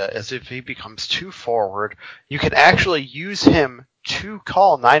Data is if he becomes too forward, you can actually use him to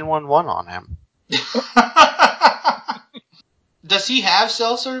call 911 on him. Does he have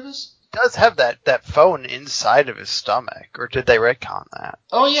cell service? He does have that phone inside of his stomach, or did they retcon that?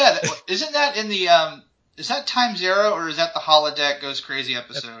 Oh yeah, isn't that in the is that Time Zero or is that the Holodeck Goes Crazy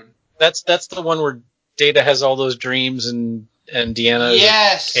episode? That's the one where Data has all those dreams and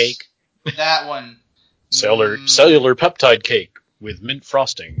Deanna's cake. That one. Cellular peptide cake with mint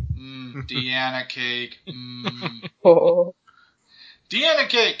frosting. Deanna cake. Oh. Deanna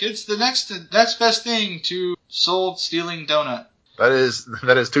cake. It's the next best thing to soul stealing donut. That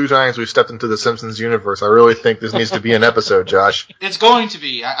is 2 times we've stepped into the Simpsons universe. I really think this needs to be an episode, Josh. It's going to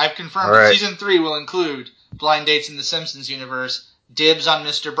be. I've confirmed All right. that Season 3 will include blind dates in the Simpsons universe. Dibs on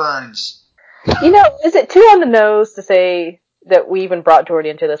Mr. Burns. Is it too on the nose to say that we even brought Geordi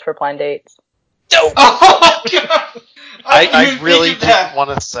into this for blind dates? No! Oh, God. I really didn't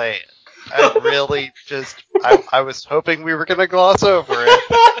want to say it. I really I was hoping we were going to gloss over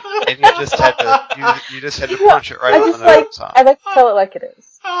it, and you just had to punch it right on the nose. I like to tell it like it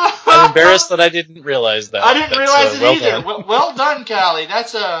is. I'm embarrassed that I didn't realize that. I didn't realize it either. Done. Well done, Callie.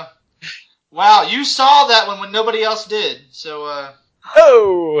 That's wow. You saw that one when nobody else did. So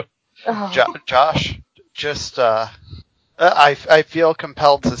Oh! Josh, just I feel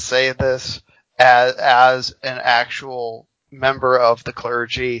compelled to say this as an actual member of the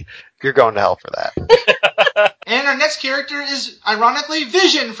clergy. You're going to hell for that. And our next character is, ironically,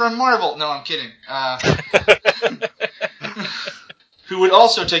 Vision from Marvel. No, I'm kidding. Who would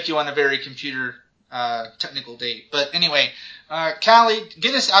also take you on a very computer technical date. But anyway, Callie,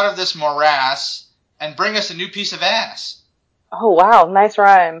 get us out of this morass and bring us a new piece of ass. Oh, wow. Nice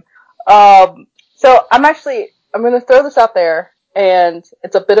rhyme. So I'm going to throw this out there. and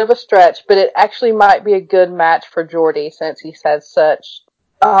it's a bit of a stretch, but it actually might be a good match for Geordi since he's had such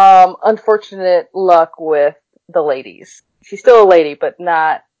unfortunate luck with the ladies. She's still a lady, but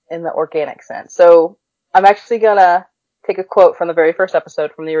not in the organic sense. So I'm actually gonna take a quote from the very first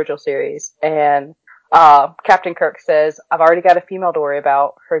episode from the original series, and Captain Kirk says, "I've already got a female to worry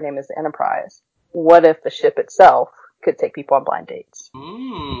about. Her name is the Enterprise. What if the ship itself could take people on blind dates?"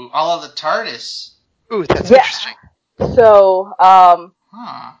 Ooh, all of the TARDIS. Ooh, that's Yeah. interesting. So, Huh.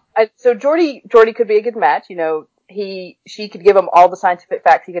 so Geordi could be a good match. You know, she could give him all the scientific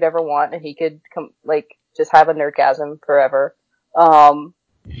facts he could ever want, and he could just have a nerdgasm forever.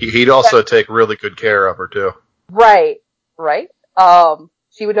 He'd also take really good care of her too. Right.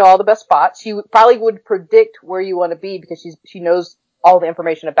 She would know all the best spots. She probably would predict where you want to be because she knows all the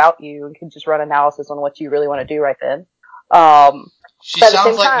information about you and can just run analysis on what you really want to do right then. She but at the sounds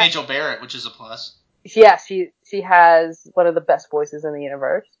same like time- Majel Barrett, which is a plus. Yeah, she has one of the best voices in the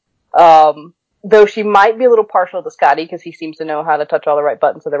universe. Though she might be a little partial to Scotty because he seems to know how to touch all the right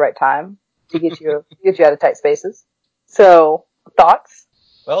buttons at the right time to get you out of tight spaces. So, thoughts?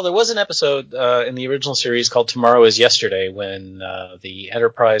 Well, there was an episode in the original series called Tomorrow is Yesterday when the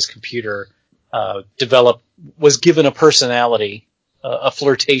Enterprise computer was given a personality, a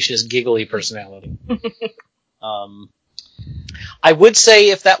flirtatious, giggly personality. I would say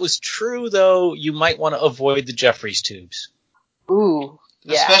if that was true, though, you might want to avoid the Jeffries tubes. Ooh,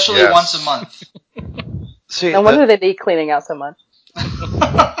 yeah. Especially Yes. once a month. See, No wonder they need cleaning out so much.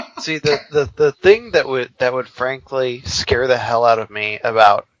 the thing that would frankly scare the hell out of me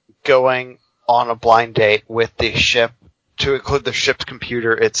about going on a blind date with the ship, to include the ship's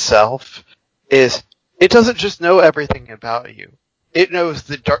computer itself, is it doesn't just know everything about you. It knows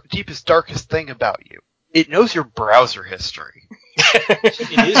the deepest, darkest thing about you. It knows your browser history.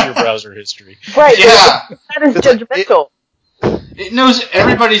 It is your browser history. Right, Yeah. that is It's like, judgmental. It knows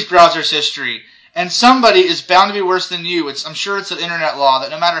everybody's browser's history. And somebody is bound to be worse than you. I'm sure it's an internet law that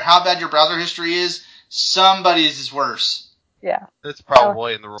no matter how bad your browser history is, somebody's is worse. Yeah. It's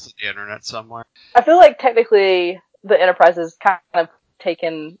probably in the rules of the internet somewhere. I feel like technically the Enterprise has kind of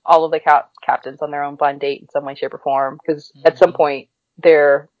taken all of the captains on their own blind date in some way, shape, or form, because at some point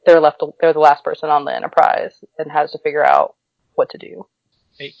they're the last person on the Enterprise and has to figure out what to do.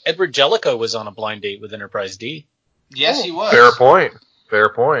 Hey, Edward Jellicoe was on a blind date with Enterprise D. Yes, he was. Fair point. Fair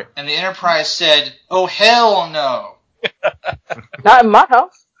point. And the Enterprise said, "Oh, hell no. Not in my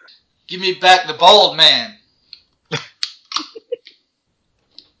house. Give me back the bald man."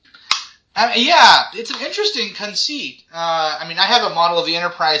 Yeah, it's an interesting conceit. I have a model of the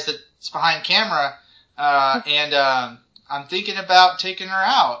Enterprise that's behind camera, and I'm thinking about taking her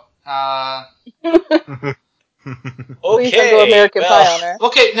out. Please don't go American Pie on her.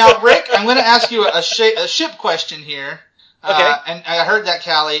 Okay, now, Rick, I'm going to ask you a ship question here. Okay. And I heard that,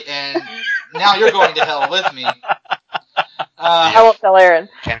 Callie, and now you're going to hell with me. I won't tell Aaron.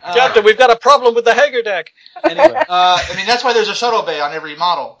 Captain, we've got a problem with the Hager deck. Anyway. That's why there's a shuttle bay on every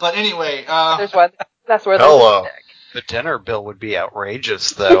model. But anyway, There's one. That's where Hello. there's The dinner bill would be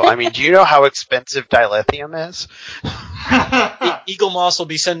outrageous, though. I mean, do you know how expensive dilithium is? Eagle Moss will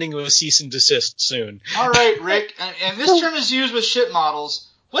be sending you a cease and desist soon. all right, Rick, and this term is used with ship models.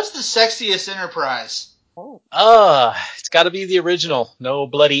 What's the sexiest Enterprise? It's got to be the original. No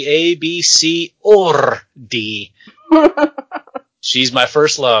bloody A, B, C, or D. She's my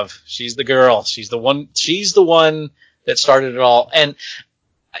first love. She's the girl. She's the one that started it all. And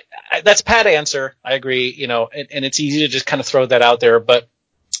that's a pat answer. I agree, and it's easy to just kind of throw that out there. But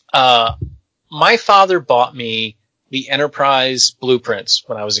my father bought me the Enterprise blueprints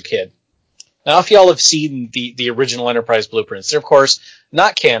when I was a kid. Now, if y'all have seen the original Enterprise blueprints, they're, of course,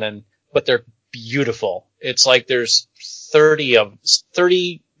 not canon, but they're beautiful. It's like there's 30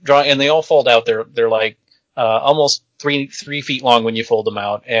 drawing, and they all fold out. They're like almost 3 feet long when you fold them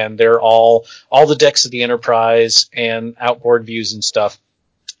out, and they're all the decks of the Enterprise and outboard views and stuff.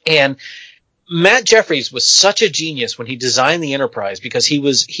 And Matt Jeffries was such a genius when he designed the Enterprise because he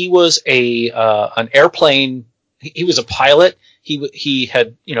was an airplane. He was a pilot. He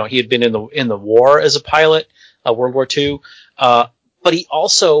had been in the war as a pilot, World War II. But he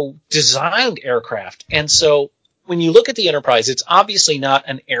also designed aircraft. And so when you look at the Enterprise, it's obviously not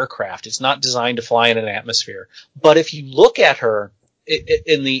an aircraft. It's not designed to fly in an atmosphere. But if you look at her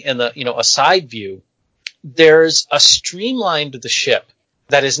in the a side view, there's a streamline to the ship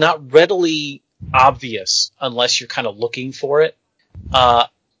that is not readily obvious unless you're kind of looking for it.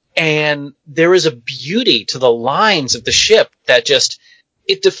 And there is a beauty to the lines of the ship that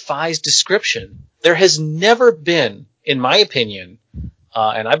it defies description. There has never been, in my opinion,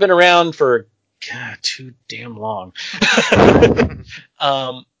 and I've been around for God, too damn long.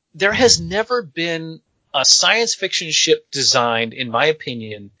 There has never been a science fiction ship designed, in my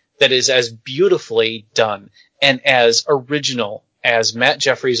opinion, that is as beautifully done and as original as Matt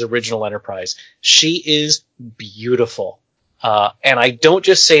Jeffries' original Enterprise. She is beautiful. And I don't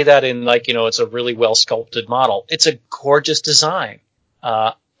just say that in like, it's a really well sculpted model. It's a gorgeous design.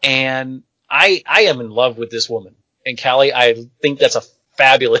 And I am in love with this woman. And Callie, I think that's a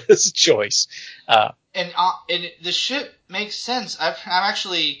fabulous choice. And the ship makes sense.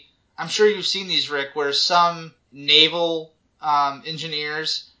 I'm sure you've seen these, Rick, where some naval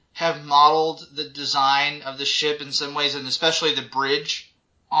engineers have modeled the design of the ship in some ways, and especially the bridge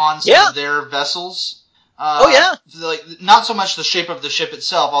on some of their vessels. Like not so much the shape of the ship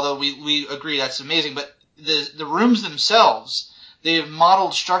itself, although we agree that's amazing, but the rooms themselves, they've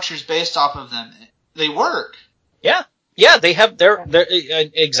modeled structures based off of them. They work. Yeah, they have. They're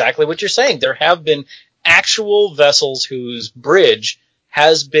exactly what you're saying. There have been actual vessels whose bridge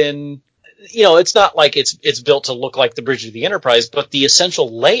has been, it's not like it's built to look like the bridge of the Enterprise, but the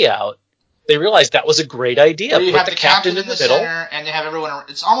essential layout, they realized that was a great idea. Where you Put have the the captain in the middle. center, and they have everyone.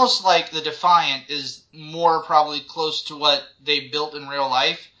 It's almost like the Defiant is more probably close to what they built in real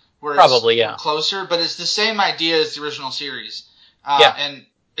life, where it's closer, but it's the same idea as the original series. And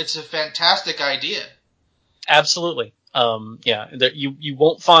it's a fantastic idea. Absolutely. You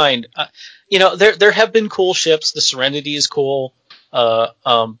won't find, there have been cool ships. The Serenity is cool. But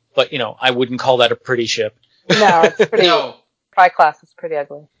I wouldn't call that a pretty ship. No, it's pretty. Tri class is pretty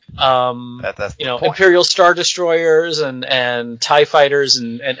ugly. That's the point. Imperial Star Destroyers and TIE Fighters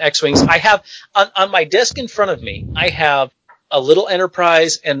and X-Wings. I have, on my desk in front of me, I have a little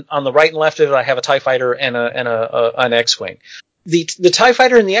Enterprise, and on the right and left of it, I have a TIE Fighter and an X-Wing. The TIE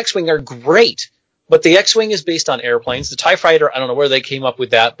Fighter and the X-Wing are great. But the X-Wing is based on airplanes. The TIE Fighter, I don't know where they came up with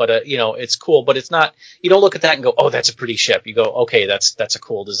that, but it's cool. But it's not. You don't look at that and go, "Oh, that's a pretty ship." You go, "Okay, that's a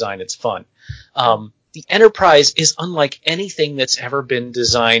cool design. It's fun." The Enterprise is unlike anything that's ever been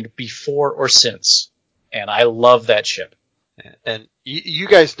designed before or since, and I love that ship. And you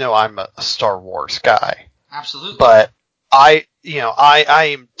guys know I'm a Star Wars guy. Absolutely. But I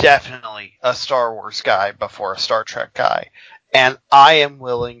am definitely a Star Wars guy before a Star Trek guy, and I am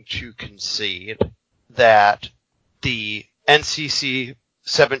willing to concede that the NCC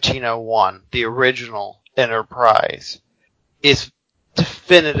 1701, the original Enterprise, is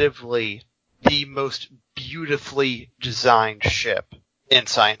definitively the most beautifully designed ship in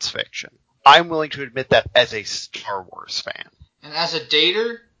science fiction. I'm willing to admit that as a Star Wars fan. And as a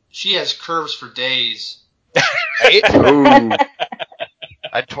dater, she has curves for days. Right?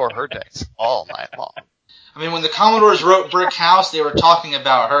 I tore her decks all night long. I mean, when the Commodores wrote Brick House, they were talking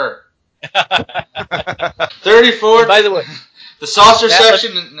about her. 34. And by the way, the saucer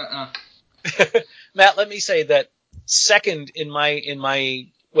section. Matt, let me say that second in my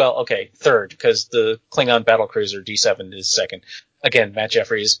third, because the Klingon battlecruiser D7 is second. Again, Matt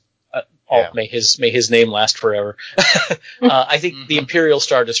Jeffries. May his name last forever. I think the Imperial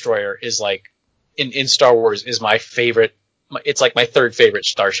Star Destroyer is like in Star Wars is my favorite. It's like my third favorite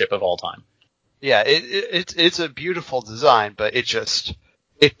starship of all time. Yeah, it's a beautiful design, but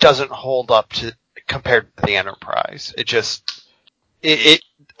it doesn't hold up to compared to the Enterprise. The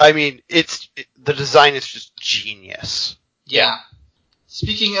design is just genius. Yeah.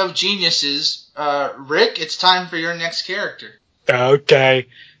 Speaking of geniuses, Rick, it's time for your next character. Okay.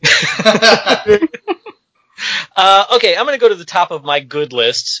 Okay, I'm going to go to the top of my good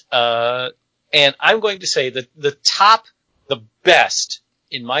list, and I'm going to say that the best,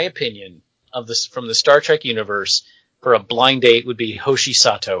 in my opinion, from the Star Trek universe for a blind date would be Hoshi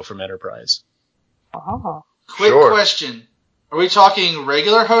Sato from Enterprise. Oh. Quick question. Are we talking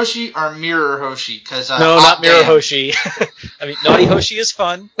regular Hoshi or Mirror Hoshi? No, not Mirror Hoshi. I mean, Naughty Hoshi is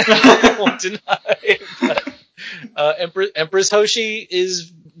fun. I won't deny. But, Empress Hoshi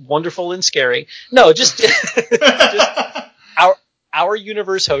is wonderful and scary. No, just our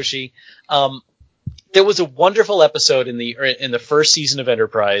universe Hoshi. There was a wonderful episode in the first season of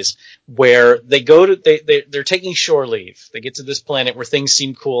Enterprise where they're taking shore leave. They get to this planet where things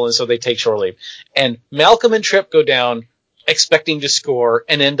seem cool, and so they take shore leave. And Malcolm and Trip go down expecting to score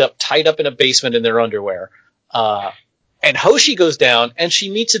and end up tied up in a basement in their underwear. And Hoshi goes down and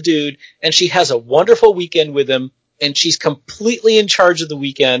she meets a dude and she has a wonderful weekend with him, and she's completely in charge of the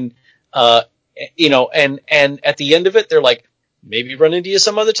weekend. And at the end of it, they're like, maybe run into you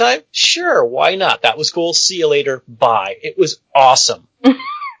some other time? Sure, why not? That was cool. See you later. Bye. It was awesome.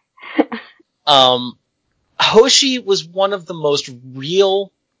 Hoshi was one of the most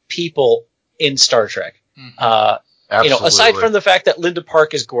real people in Star Trek. Absolutely. Aside from the fact that Linda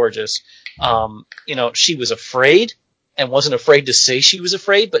Park is gorgeous, she was afraid and wasn't afraid to say she was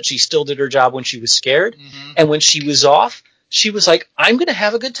afraid, but she still did her job when she was scared. Mm-hmm. And when she was off, she was like, I'm going to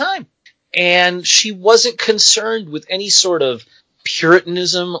have a good time. And she wasn't concerned with any sort of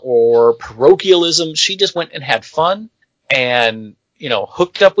puritanism or parochialism. She just went and had fun and,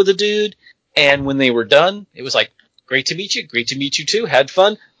 hooked up with a dude. And when they were done, it was like, great to meet you too, had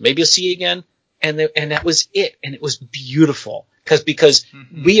fun, maybe I'll see you again. And that was it. And it was beautiful because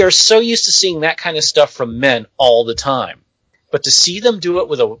Mm-hmm. we are so used to seeing that kind of stuff from men all the time. But to see them do it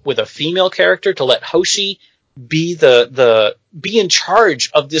with a female character, to let Hoshi be be in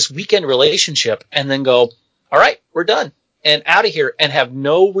charge of this weekend relationship and then go, all right, we're done and out of here and have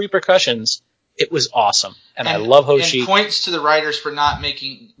no repercussions. It was awesome. And I love Hoshi. And points to the writers for not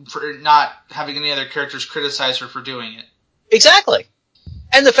having any other characters criticize her for doing it. Exactly.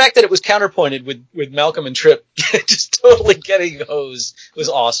 And the fact that it was counterpointed with Malcolm and Trip just totally getting hosed was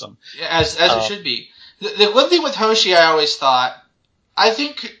awesome. Yeah, as it should be. The one thing with Hoshi, I always thought,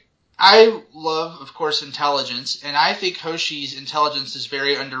 I love, of course, intelligence, and I think Hoshi's intelligence is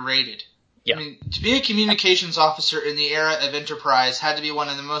very underrated. Yeah. I mean, to be a communications officer in the era of Enterprise had to be one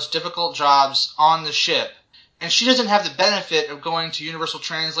of the most difficult jobs on the ship. And she doesn't have the benefit of going to universal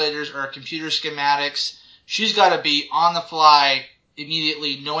translators or computer schematics. She's got to be on the fly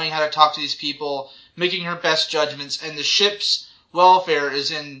immediately, knowing how to talk to these people, making her best judgments, and the ship's welfare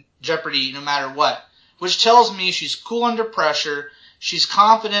is in jeopardy no matter what. Which tells me she's cool under pressure, she's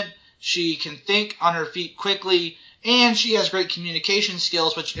confident, she can think on her feet quickly, and she has great communication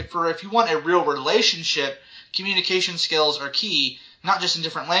skills, which if you want a real relationship, communication skills are key, not just in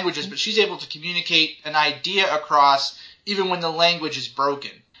different languages, but she's able to communicate an idea across even when the language is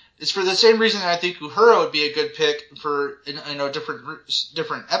broken. It's for the same reason that I think Uhura would be a good pick for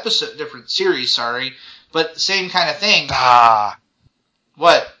different episode, different series, but same kind of thing.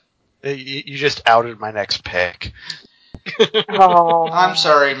 What? You just outed my next pick. Oh. I'm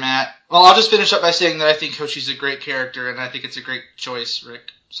sorry, Matt. Well, I'll just finish up by saying that I think Hoshi's a great character, and I think it's a great choice,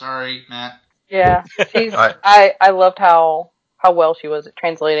 Rick. Sorry, Matt. Yeah, she's. Right. I loved how well she was at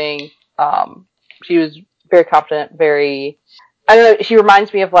translating. She was very confident. I don't know. She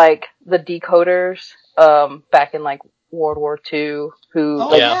reminds me of like the decoders back in like World War II, who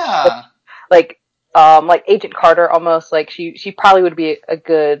Oh, yeah. like Agent Carter almost. Like she probably would be a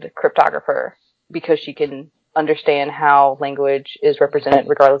good cryptographer because she can understand how language is represented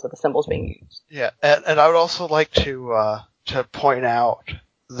regardless of the symbols being used. Yeah, and I would also like to point out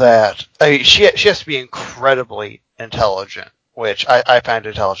that she has to be incredibly intelligent, which I find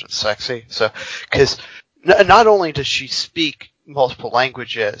intelligence sexy. So, because not only does she speak multiple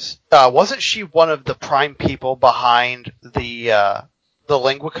languages, wasn't she one of the prime people behind the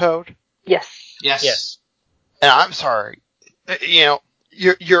Lingua Code? Yes. Yes. And I'm sorry,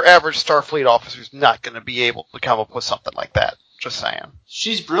 your average Starfleet officer is not going to be able to come up with something like that. Just saying.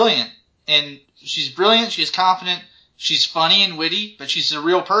 She's brilliant. She's confident, she's funny and witty, but she's a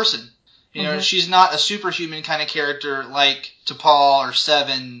real person. She's not a superhuman kind of character like T'Pol or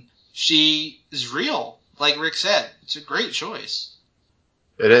Seven. She is real, like Rick said. It's a great choice.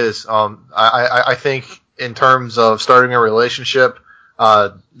 It is. I think in terms of starting a relationship,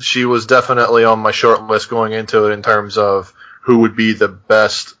 she was definitely on my short list going into it in terms of who would be the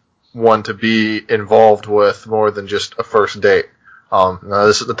best one to be involved with more than just a first date. Now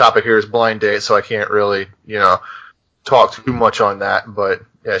the topic here is blind date, so I can't really, talk too much on that, but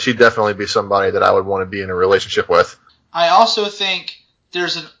yeah, she'd definitely be somebody that I would want to be in a relationship with. I also think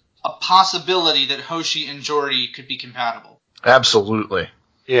there's a possibility that Hoshi and Geordi could be compatible. Absolutely.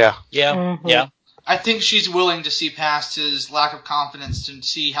 Yeah. Yeah. Mm-hmm. Yeah. I think she's willing to see past his lack of confidence to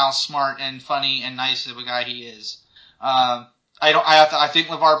see how smart and funny and nice of a guy he is. I think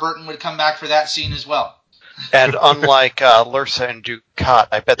LeVar Burton would come back for that scene as well. And unlike Lursa and Dukat,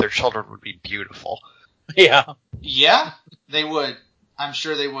 I bet their children would be beautiful. Yeah. Yeah, they would. I'm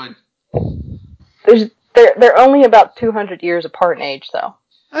sure they would. They're only about 200 years apart in age, though.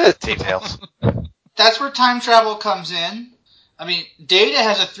 Details. That's where time travel comes in. I mean, Data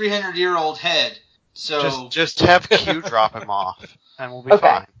has a 300-year-old head, so just have Q drop him off, and we'll be Okay.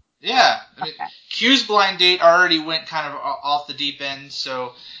 fine. yeah. I mean, Okay. Q's blind date already went kind of off the deep end,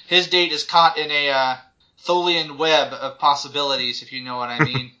 so his date is caught in a Tholian web of possibilities, if you know what I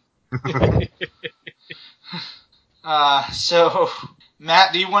mean. So,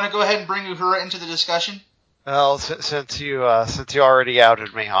 Matt, do you want to go ahead and bring Uhura into the discussion? Well, since you already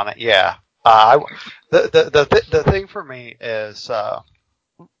outed me on it, yeah. The thing for me is,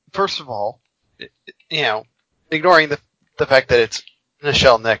 first of all, ignoring the fact that it's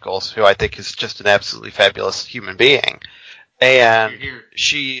Nichelle Nichols, who I think is just an absolutely fabulous human being. And Here.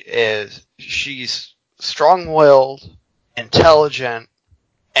 she's strong-willed, intelligent,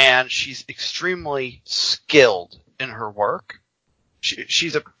 and she's extremely skilled in her work.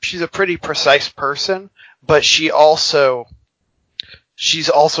 She's a pretty precise person, but she's a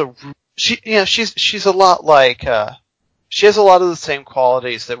lot like she has a lot of the same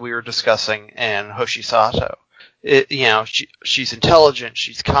qualities that we were discussing in Hoshi Sato. She's intelligent,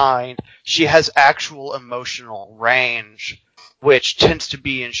 she's kind, she has actual emotional range, which tends to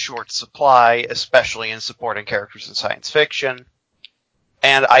be in short supply, especially in supporting characters in science fiction.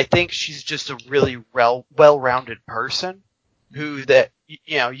 And I think she's just a really well-rounded person who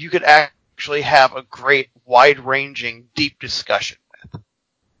you could actually have a great, wide-ranging, deep discussion with.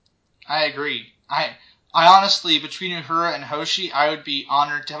 I agree. I honestly, between Uhura and Hoshi, I would be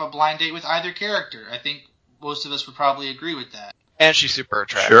honored to have a blind date with either character. I think most of us would probably agree with that. And she's super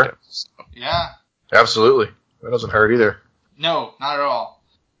attractive. Sure. So. Yeah. Absolutely. That doesn't hurt either. No, not at all.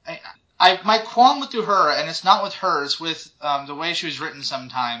 My qualm with Uhura, and it's not with her, it's with the way she was written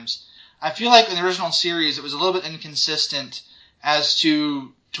sometimes. I feel like in the original series it was a little bit inconsistent as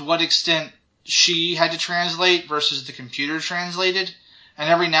to what extent she had to translate versus the computer translated. And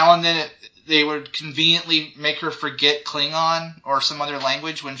every now and then they would conveniently make her forget Klingon or some other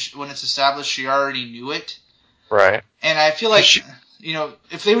language when it's established she already knew it. Right. And I feel like,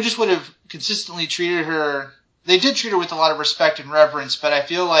 if they would have consistently treated her, they did treat her with a lot of respect and reverence, but I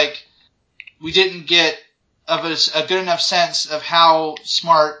feel like we didn't get a good enough sense of how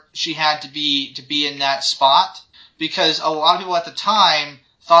smart she had to be in that spot, because a lot of people at the time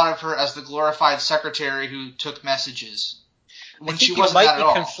thought of her as the glorified secretary who took messages. When she wasn't that at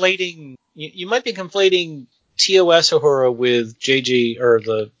all. You might be conflating TOS Uhura with JG or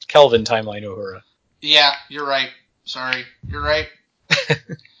the Kelvin timeline Uhura. Yeah, you're right. Sorry, you're right.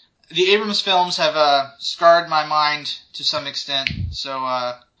 The Abrams films have scarred my mind to some extent, so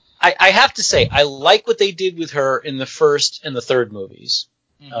I have to say, I like what they did with her in the first and the third movies.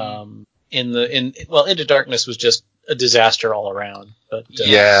 Mm-hmm. Into Darkness was just a disaster all around. But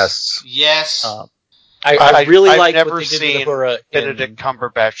Yes. I really I've like never what they did seen with Uhura. Benedict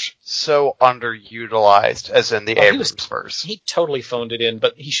Cumberbatch so underutilized as in the Abrams verse. He totally phoned it in,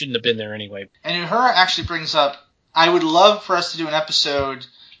 but he shouldn't have been there anyway. And Uhura actually brings up, I would love for us to do an episode,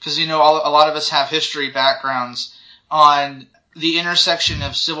 because a lot of us have history backgrounds, on the intersection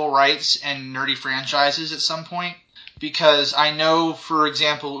of civil rights and nerdy franchises at some point. Because I know, for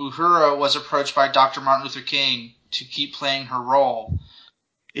example, Uhura was approached by Dr. Martin Luther King to keep playing her role.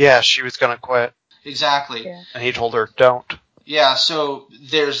 Yeah, she was going to quit. Exactly. Yeah. And he told her, don't. Yeah, so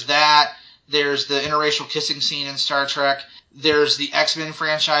there's that. There's the interracial kissing scene in Star Trek. There's the X-Men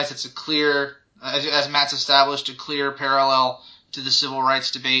franchise. It's a clear, as Matt's established, a clear parallel to the civil rights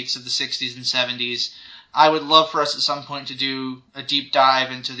debates of the 60s and 70s. I would love for us at some point to do a deep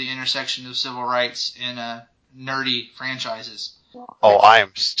dive into the intersection of civil rights in nerdy franchises. Oh, I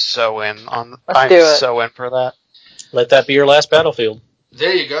am so in on. Let's do it. So in for that. Let that be your last Battlefield.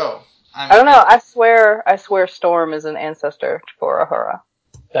 There you go. I don't know. I swear Storm is an ancestor for Uhura.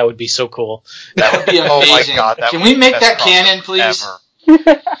 That would be so cool. That would be amazing. Oh my God, that Can would we be make the that best canon, crossover please?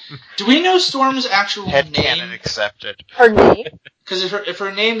 ever. Do we know Storm's actual Head name? canon accepted. Her name? Because if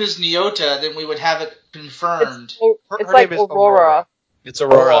her name is Nyota, then we would have it confirmed. It's Her like name is Aurora. It's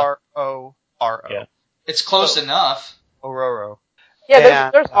Aurora. Ororo. Yeah. It's close enough. Ororo. Yeah,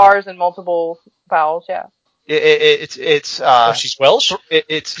 there's R's and multiple vowels, yeah. It's She's Welsh?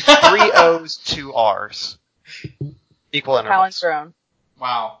 it's 3 O's, 2 R's. Equal intervals. Palindrome.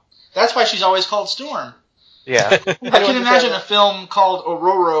 Wow. That's why she's always called Storm. Yeah. I can imagine a film called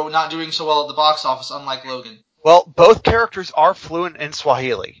Ororo not doing so well at the box office, unlike Logan. Well, both characters are fluent in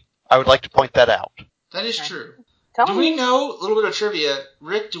Swahili. I would like to point that out. That is Okay. true. Tell Do me. we know, a little bit of trivia,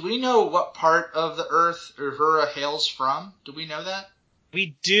 Rick, do we know what part of the Earth Uhura hails from? Do we know that?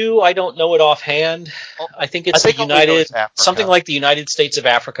 We do. I don't know it offhand. I think it's I think the all we know United, is Africa. something like the United States of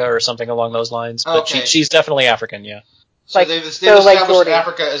Africa or something along those lines. But Okay. she's definitely African, yeah. So Like- they've so like established Jordan.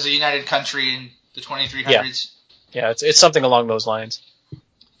 Africa as a united country in the 2300s. Yeah, it's something along those lines.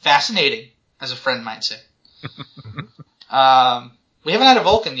 Fascinating, as a friend might say. We haven't had a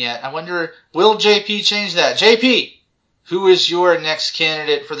Vulcan yet. I wonder, will JP change that? JP, who is your next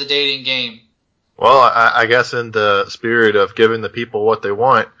candidate for the dating game? Well, I guess in the spirit of giving the people what they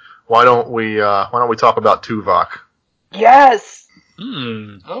want, why don't we talk about Tuvok? Yes!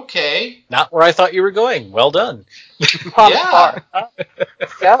 Okay. Not where I thought you were going. Well done. Pop Yeah. bar.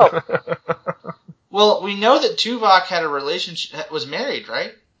 Let's go. Well, we know that Tuvok had a relationship, was married,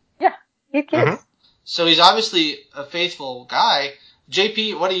 right? He had kids. Mhm. So he's obviously a faithful guy.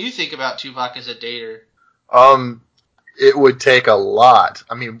 JP, what do you think about Tuvok as a dater? It would take a lot.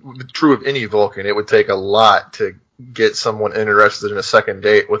 I mean, true of any Vulcan, it would take a lot to get someone interested in a second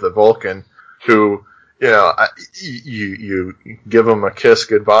date with a Vulcan who, you give him a kiss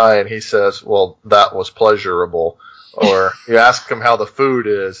goodbye and he says, well, that was pleasurable. Or you ask him how the food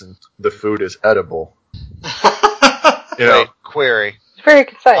is and the food is edible. Wait, query. It's very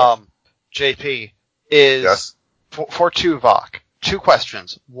concise. JP, is Yes. for Tuvok, 2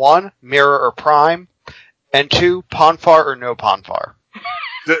 questions. 1, Mirror or Prime, and 2, Ponfar or no Ponfar?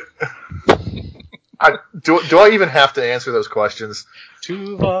 Do I even have to answer those questions?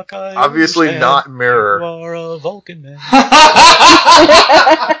 Tuvok, I Obviously understand not Mirror. You are a Vulcan man.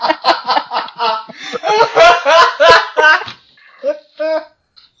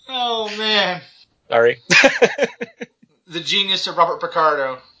 Oh, man. Sorry. The genius of Robert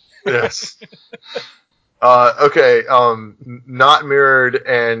Picardo. Yes. Okay, not mirrored,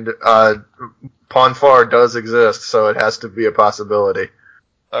 and Ponfar does exist, so it has to be a possibility.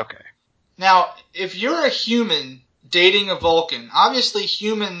 Okay. Now, if you're a human dating a Vulcan, obviously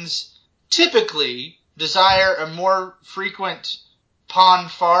humans typically desire a more frequent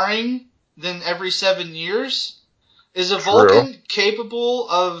Ponfaring than every 7 years. Is a True. Vulcan capable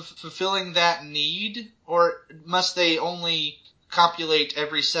of fulfilling that need, or must they only copulate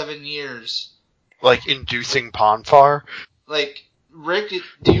every 7 years? Like inducing Ponfar? Like, Rick,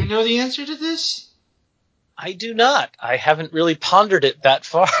 do you know the answer to this? I do not. I haven't really pondered it that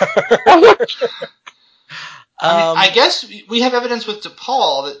far. I guess we have evidence with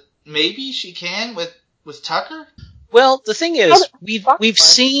DePaul that maybe she can with Tucker. Well, the thing is, we've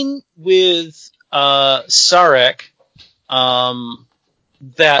seen with Sarek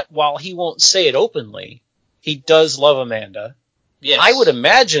that while he won't say it openly, he does love Amanda. Yes. I would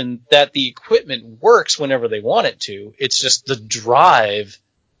imagine that the equipment works whenever they want it to. It's just the drive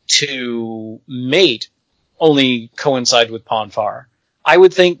to mate only coincide with Ponfar. I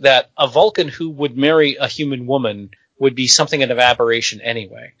would think that a Vulcan who would marry a human woman would be something of an aberration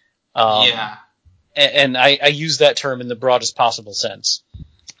anyway. Yeah. And I use that term in the broadest possible sense.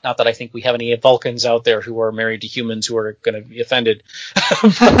 Not that I think we have any Vulcans out there who are married to humans who are going to be offended.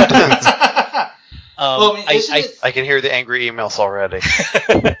 Well, I mean, I can hear the angry emails already.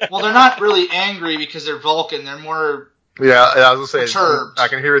 Well, they're not really angry because they're Vulcan. They're more... Yeah, I was gonna say, perturbed. I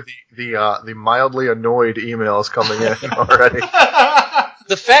can hear the mildly annoyed emails coming in already.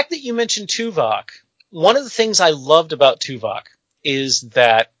 The fact that you mentioned Tuvok, one of the things I loved about Tuvok is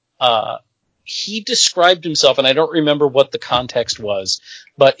that he described himself, and I don't remember what the context was,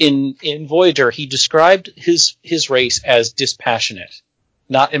 but in Voyager he described his race as dispassionate,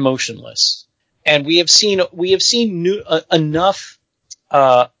 not emotionless. And we have seen enough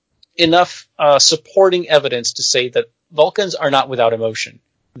supporting evidence to say that Vulcans are not without emotion.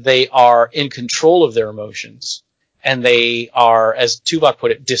 They are in control of their emotions, and they are, as Tuvok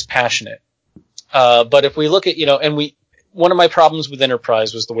put it, dispassionate. But if we look at, one of my problems with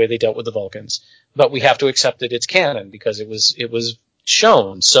Enterprise was the way they dealt with the Vulcans, but we have to accept that it's canon because it was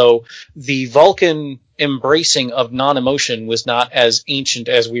shown. So the Vulcan embracing of non-emotion was not as ancient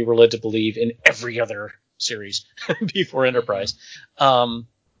as we were led to believe in every other series before Enterprise.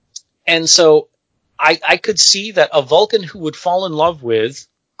 And so I could see that a Vulcan who would fall in love with,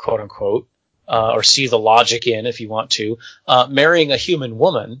 quote unquote, or see the logic in, if you want to, marrying a human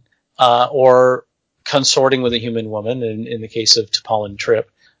woman, or consorting with a human woman, in the case of T'Pol and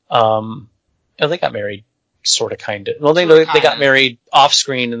Trip. They got married, sort of, kind of. Well, they got married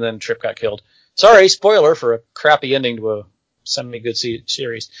off-screen, and then Trip got killed. Sorry, spoiler for a crappy ending to a semi-good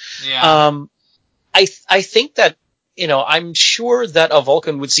series. Yeah. I think that, I'm sure that a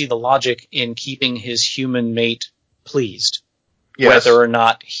Vulcan would see the logic in keeping his human mate pleased. Yes. Whether or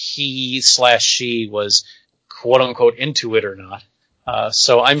not he/she was quote-unquote into it or not.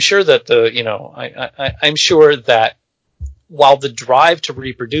 So I'm sure that I'm sure that while the drive to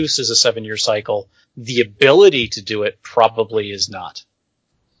reproduce is a 7-year cycle, the ability to do it probably is not.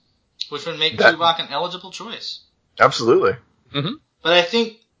 Which would make Tuvok an eligible choice. Absolutely. Mm-hmm. But I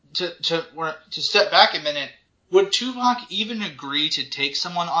think to step back a minute, would Tuvok even agree to take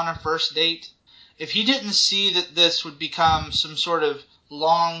someone on a first date? If he didn't see that this would become some sort of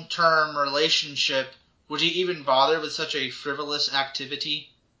long-term relationship, would he even bother with such a frivolous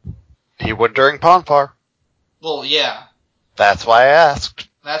activity? He would during Ponfar. Well, yeah. That's why I asked.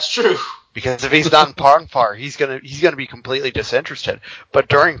 That's true. Because if he's not in Ponfar, he's gonna be completely disinterested. But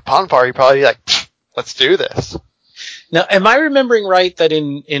during Ponfar, he'd probably be like, let's do this. Now, am I remembering right that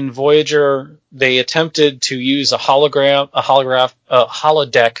in Voyager they attempted to use a holodeck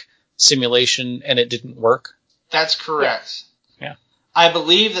simulation and it didn't work? That's correct. Yeah. I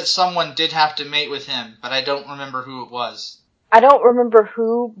believe that someone did have to mate with him, but I don't remember who it was. I don't remember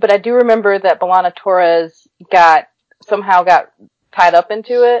who, but I do remember that B'Elanna Torres somehow got tied up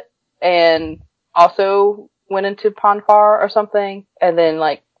into it, and also went into Ponfar or something, and then,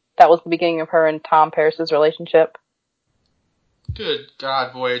 like, that was the beginning of her and Tom Paris's relationship. Good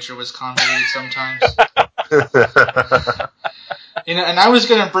God, Voyager was convoluted sometimes. And I was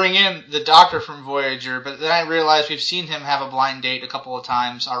going to bring in the Doctor from Voyager, but then I realized we've seen him have a blind date a couple of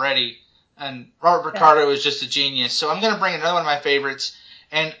times already, and Robert Picardo is just a genius. So I'm going to bring another one of my favorites,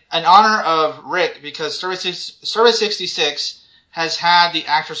 and in honor of Rick, because Service 66 has had the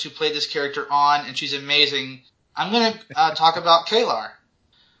actress who played this character on, and she's amazing. I'm going to talk about Kalar.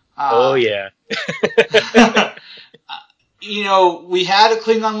 Oh, yeah. We had a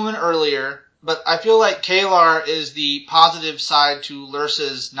Klingon woman earlier, but I feel like Kalar is the positive side to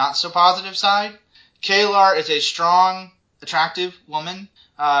Lursa's not so positive side. Kalar is a strong, attractive woman,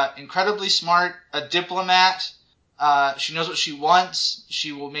 incredibly smart, a diplomat. She knows what she wants.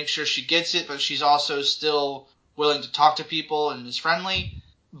 She will make sure she gets it, but she's also still willing to talk to people and is friendly.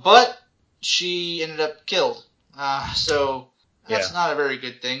 But she ended up killed. So that's not a very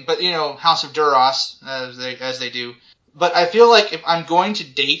good thing. But, House of Duras, as they do. But I feel like if I'm going to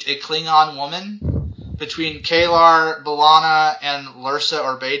date a Klingon woman between Kalar, B'Elanna, and Lursa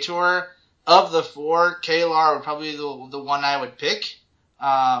or B'Etor, of the four, Kalar would probably be the one I would pick.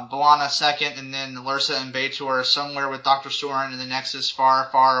 B'Elanna second, and then Lursa and B'Etor somewhere with Dr. Soren in the Nexus far,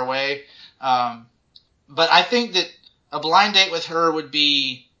 far away. But I think that a blind date with her would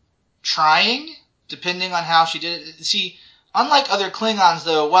be trying, depending on how she did it. See, unlike other Klingons,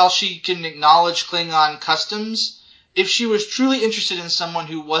 though, while she can acknowledge Klingon customs, if she was truly interested in someone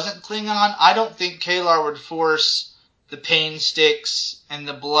who wasn't Klingon, I don't think Kalar would force the pain sticks and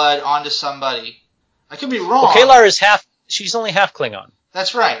the blood onto somebody. I could be wrong. Well, Kalar is she's only half Klingon.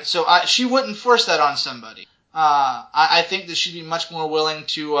 That's right. So she wouldn't force that on somebody. I think that she'd be much more willing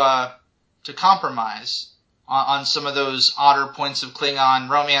to compromise on some of those odder points of Klingon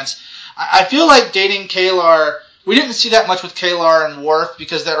romance. I feel like dating Kalar, we didn't see that much with Kalar and Worf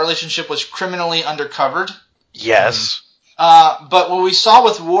because that relationship was criminally undercovered. Yes. But what we saw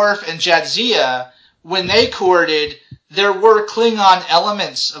with Worf and Jadzia, when they courted, there were Klingon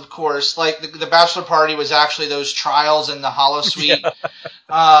elements, of course. Like the bachelor party was actually those trials in the holosuite.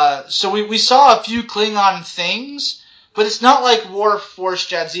 Yeah. So we saw a few Klingon things, but it's not like Worf forced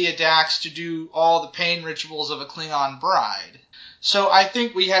Jadzia Dax to do all the pain rituals of a Klingon bride. So I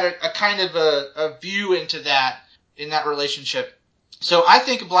think we had a kind of a view into that in that relationship. So I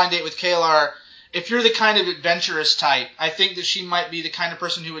think a blind date with Kalar, if you're the kind of adventurous type, I think that she might be the kind of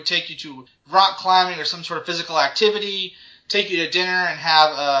person who would take you to rock climbing or some sort of physical activity, take you to dinner and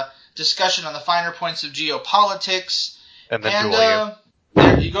have a discussion on the finer points of geopolitics. And then duel you.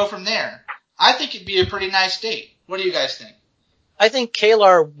 There you go from there. I think it'd be a pretty nice date. What do you guys think? I think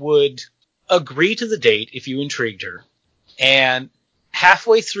Kalar would agree to the date if you intrigued her. And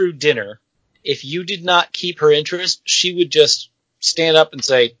halfway through dinner, if you did not keep her interest, she would just stand up and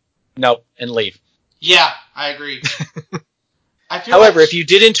say, nope, and leave. Yeah, I agree. However, if you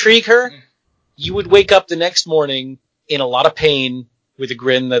did intrigue her, you would wake up the next morning in a lot of pain with a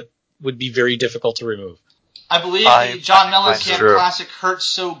grin that would be very difficult to remove. I believe the John Mellencamp classic Hurts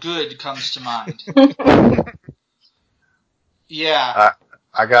So Good comes to mind. Yeah.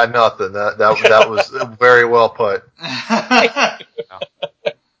 I got nothing. That was very well put.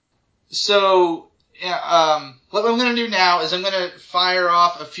 So, what I'm going to do now is I'm going to fire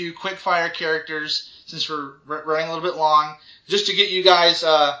off a few quick fire characters since we're running a little bit long, just to get you guys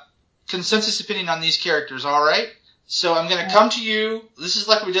consensus opinion on these characters, all right? So I'm going to come to you. This is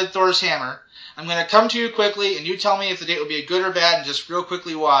like we did Thor's Hammer. I'm going to come to you quickly, and you tell me if the date would be good or bad, and just real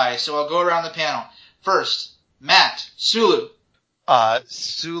quickly why. So I'll go around the panel. First, Matt, Sulu.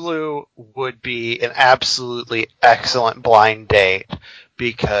 Sulu would be an absolutely excellent blind date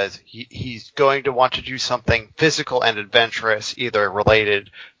because he's going to want to do something physical and adventurous,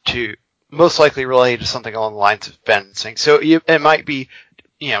 most likely related to something along the lines of fencing. So it might be,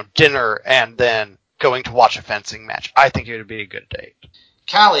 dinner and then going to watch a fencing match. I think it would be a good date.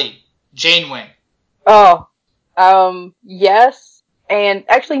 Callie, Janeway. Oh, yes. And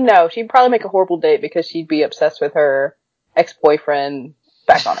actually, no. She'd probably make a horrible date because she'd be obsessed with her ex-boyfriend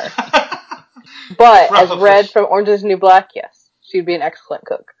back on her. But Probably. as Red from Orange is the New Black, yes. She'd be an excellent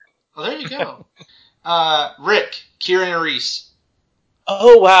cook. Well, there you go. Rick, Kieran Reese.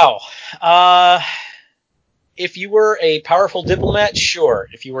 Oh, wow. If you were a powerful diplomat, sure.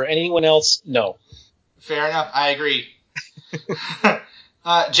 If you were anyone else, no. Fair enough. I agree.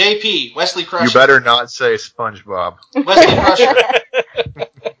 JP, Wesley Crusher. You better not say SpongeBob. Wesley Crusher.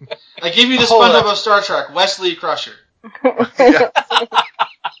 I give you the Hold SpongeBob on. of Star Trek, Wesley Crusher. Yeah.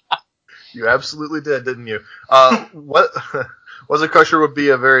 You absolutely did, didn't you? What Wesley Crusher would be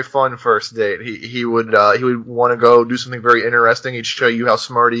a very fun first date. He would want to go do something very interesting. He'd show you how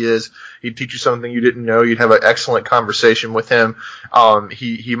smart he is. He'd teach you something you didn't know. You'd have an excellent conversation with him.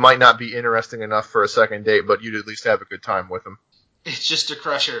 He might not be interesting enough for a second date, but you'd at least have a good time with him. It's just a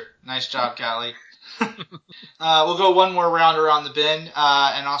crusher. Nice job, Callie. We'll go one more round around the bend, and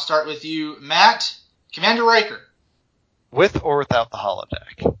I'll start with you, Matt. Commander Riker. With or without the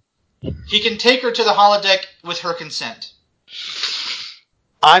holodeck? He can take her to the holodeck with her consent.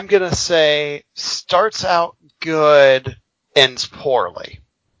 I'm gonna say starts out good, ends poorly.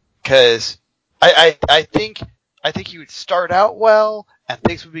 Cause I think he would start out well, and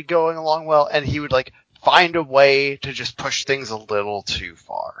things would be going along well, and he would like find a way to just push things a little too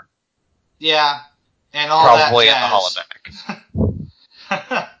far. Yeah, and all Probably in that the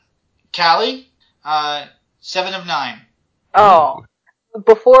holodeck. Callie, 7 of 9. Oh.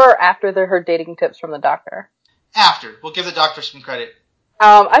 Before or after her dating tips from the doctor? After. We'll give the doctor some credit.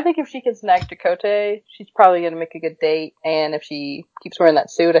 I think if she can snag Chakotay, she's probably going to make a good date, and if she keeps wearing that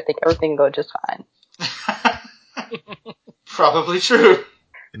suit, I think everything will go just fine. Probably true.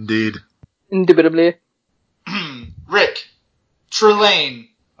 Indeed. Indubitably. Rick. Trelane.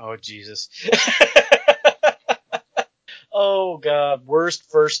 Oh, Jesus. Oh, God. Worst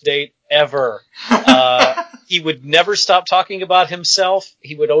first date ever. He would never stop talking about himself.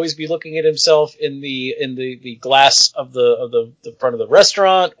 He would always be looking at himself in the glass of the front of the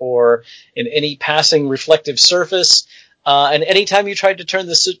restaurant or in any passing reflective surface. And anytime you tried to turn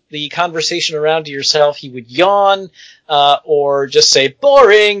the conversation around to yourself, he would yawn or just say,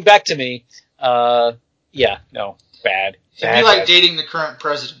 boring, back to me. Yeah, no, bad. It'd be like dating the current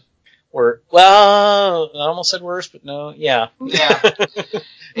president. Or, well, I almost said worse, but no, yeah. Yeah.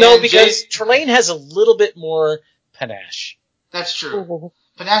 No, And because Trelane has a little bit more panache. That's true.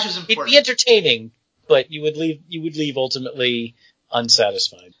 Panache is He'd important. be entertaining, but you would leave ultimately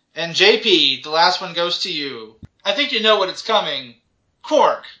unsatisfied. And JP, the last one goes to you. I think you know what it's coming.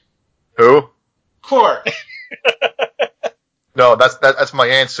 Quark. Who? Quark. No, that's my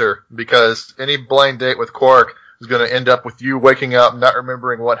answer, because any blind date with Quark is going to end up with you waking up not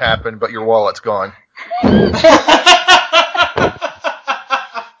remembering what happened, but your wallet's gone.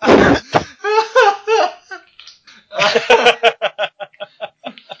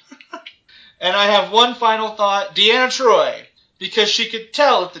 And I have one final thought. Deanna Troi. Because she could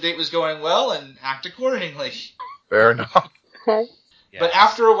tell if the date was going well and act accordingly. Fair enough. Okay. But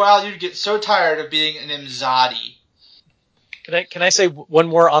after a while, you'd get so tired of being an Imzadi. Can I say one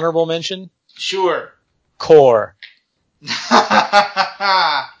more honorable mention? Sure. Core.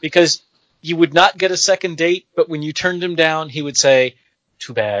 Because you would not get a second date, but when you turned him down, he would say,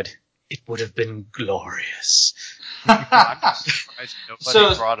 too bad. It would have been glorious. I'm just surprised nobody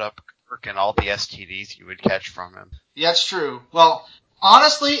So- brought up Kirk and all the STDs you would catch from him. That's true. Well,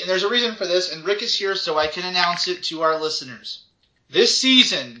 honestly, and there's a reason for this, and Rick is here so I can announce it to our listeners. This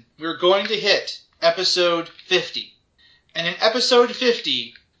season, we're going to hit episode 50. And in episode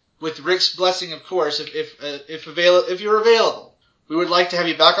 50, with Rick's blessing, of course, if you're available, we would like to have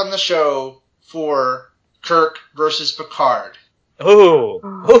you back on the show for Kirk versus Picard.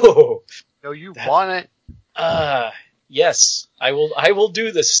 Oh. No, you want it. Yes. I will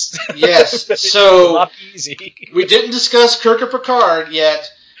do this. Yes, It so will not be easy. we didn't discuss Kirk or Picard yet,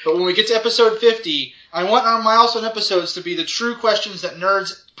 but when we get to episode 50, I want our milestone episodes to be the true questions that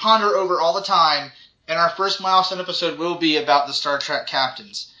nerds ponder over all the time, and our first milestone episode will be about the Star Trek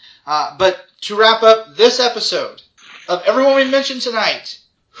captains. But to wrap up this episode, of everyone we mentioned tonight,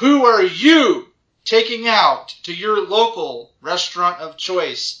 who are you taking out to your local restaurant of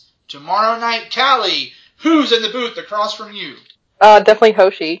choice tomorrow night? Callie, who's in the booth across from you? Definitely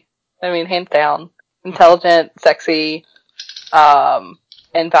Hoshi. I mean, hands down. Intelligent, sexy, and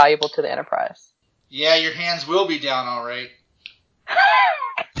valuable to the Enterprise. Yeah, your hands will be down, all right.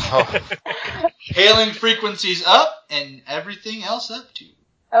 Oh, Hailing frequencies up and everything else up too.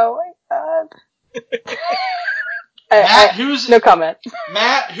 Oh my god. Matt, who's no comment.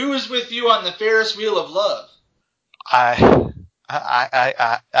 Matt? Who is with you on the Ferris wheel of love? I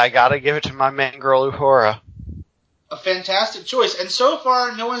gotta give it to my man girl Uhura. A fantastic choice. And so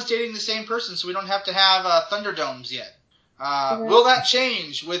far, no one's dating the same person, so we don't have to have Thunderdomes yet. Will that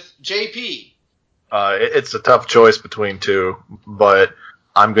change with JP? It's a tough choice between two, but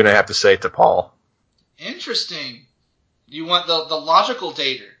I'm going to have to say T'Pol. Interesting. You want the logical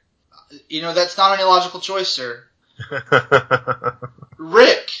dater. You know, that's not an illogical choice, sir.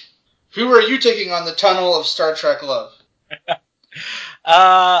 Rick, who are you taking on the tunnel of Star Trek love?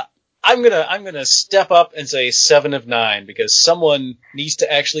 I'm gonna step up and say 7 of 9 because someone needs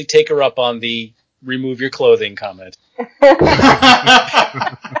to actually take her up on the remove your clothing comment.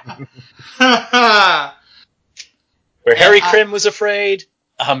 Where Harry Krim was afraid,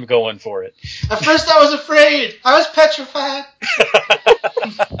 I'm going for it. At first I was afraid. I was petrified.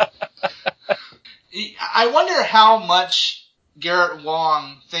 I wonder how much Garrett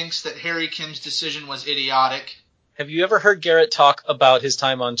Wang thinks that Harry Kim's decision was idiotic. Have you ever heard Garrett talk about his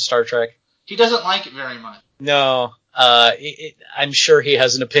time on Star Trek? He doesn't like it very much. No. I'm sure he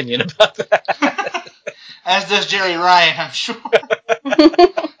has an opinion about that. As does Jerry Ryan, I'm sure.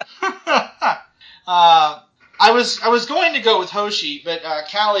 I was going to go with Hoshi, but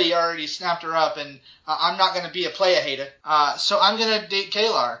Callie already snapped her up, and I'm not going to be a playa-hater. So I'm going to date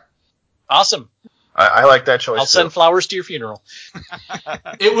Kalar. Awesome. I like that choice. I'll send flowers to your funeral.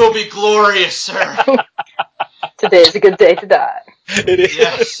 It will be glorious, sir. Today is a good day to die. It is.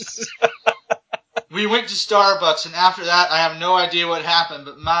 Yes. We went to Starbucks, and after that, I have no idea what happened,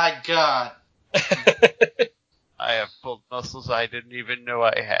 but my God. I have pulled muscles I didn't even know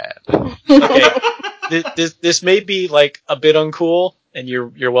I had. Okay. This may be like a bit uncool, and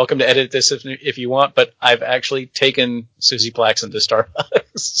you're welcome to edit this if you want, but I've actually taken Susie Plaxton to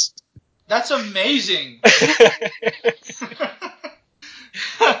Starbucks. That's amazing.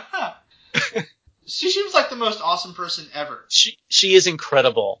 She seems like the most awesome person ever. She is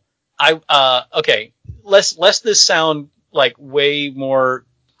incredible. Okay. Let's this sound like way more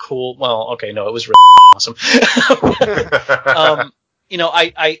cool. Well, okay, no, it was really awesome.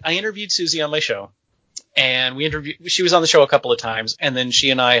 I interviewed Susie on my show, and she was on the show a couple of times, and then she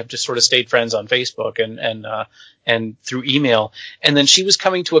and I have just sort of stayed friends on Facebook and through email. And then she was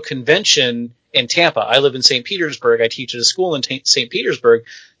coming to a convention in Tampa. I live in St. Petersburg. I teach at a school in St. Petersburg.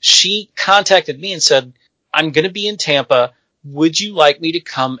 She contacted me and said, I'm going to be in Tampa. Would you like me to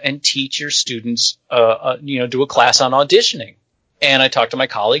come and teach your students, do a class on auditioning? And I talked to my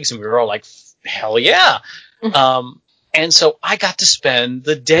colleagues, and we were all like, hell yeah. And so I got to spend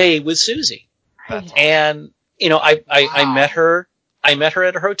the day with Susie. And, I met her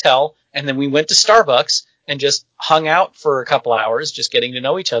at her hotel, and then we went to Starbucks and just hung out for a couple hours, just getting to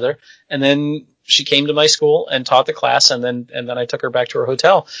know each other. And then she came to my school and taught the class, and then I took her back to her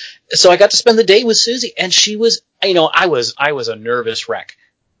hotel. So I got to spend the day with Susie, and she was, I was a nervous wreck.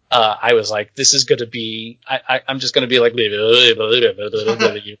 I was like, this is going to be, I'm just going to be like,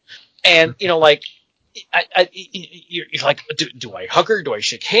 and, you're like, do I hug her? Do I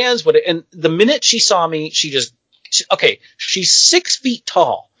shake hands? And the minute she saw me, she's 6 feet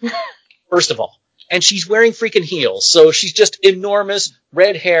tall, first of all. And she's wearing freaking heels. So she's just enormous,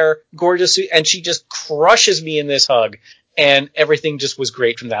 red hair, gorgeous, and she just crushes me in this hug. And everything just was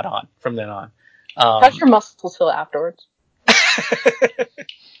great from then on. How's your muscles feel afterwards?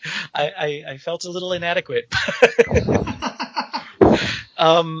 I felt a little inadequate.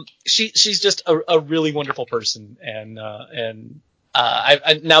 She's just a really wonderful person, and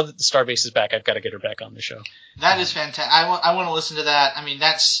I now that the Starbase is back, I've got to get her back on the show. That is fantastic. I want to listen to that. I mean,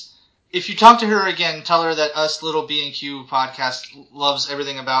 if you talk to her again, tell her that us little B&Q podcast loves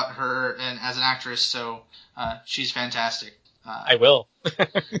everything about her and as an actress. So she's fantastic. I will.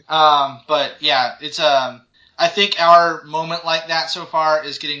 But yeah, it's I think our moment like that so far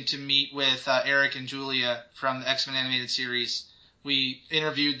is getting to meet with Eric and Julia from the X-Men animated series. We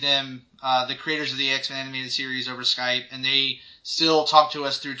interviewed them, the creators of the X-Men animated series, over Skype, and they still talk to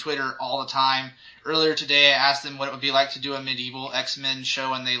us through Twitter all the time. Earlier today, I asked them what it would be like to do a medieval X-Men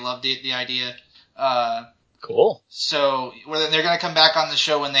show, and they loved the idea. Cool. So they're going to come back on the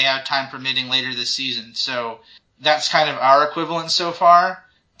show when they have time permitting later this season. So that's kind of our equivalent so far.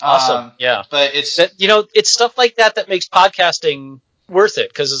 Awesome. Yeah. But it's it's stuff like that makes podcasting worth it,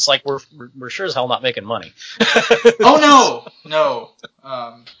 because it's like we're sure as hell not making money. Oh no.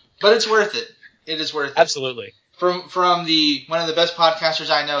 But it's worth it. It is worth it. Absolutely. From one of the best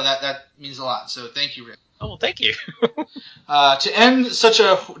podcasters I know, that means a lot. So thank you, Rick. Oh, well, thank you. To end such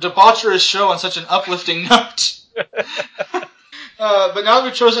a debaucherous show on such an uplifting note. But now that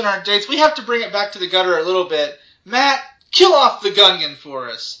we've chosen our dates, we have to bring it back to the gutter a little bit. Matt, kill off the Gungan for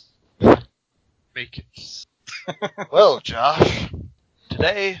us. Make it. Well, Josh,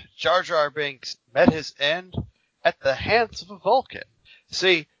 today Jar Jar Binks met his end at the hands of a Vulcan.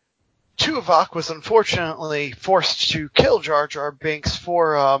 See, Tuvok was unfortunately forced to kill Jar Jar Binks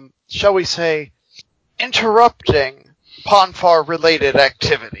for, shall we say, interrupting Ponfar-related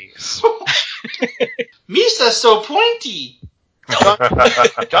activities. Misa's so pointy.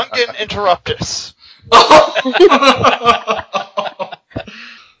 Gungan interruptus.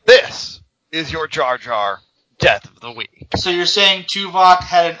 This is your Jar Jar death of the week. So you're saying Tuvok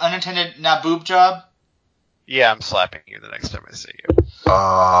had an unintended Naboob job? Yeah, I'm slapping you the next time I see you.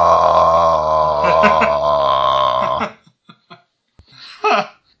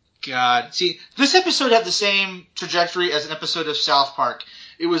 God. See, this episode had the same trajectory as an episode of South Park.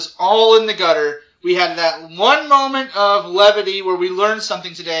 It was all in the gutter. We had that one moment of levity where we learned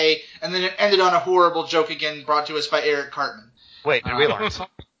something today, and then it ended on a horrible joke again brought to us by Eric Cartman. Wait, did we learn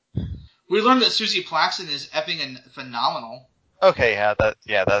something? We learned that Susie Plaxton is epping and phenomenal. Okay,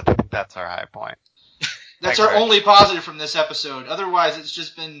 that's our high point. That's Thanks, our Rich. only positive from this episode. Otherwise, it's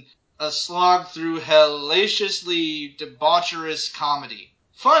just been a slog through hellaciously debaucherous comedy.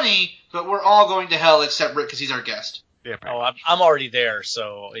 Funny, but we're all going to hell except Rick because he's our guest. Yeah, Oh, I'm already there,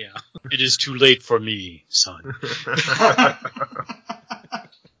 so yeah. It is too late for me, son.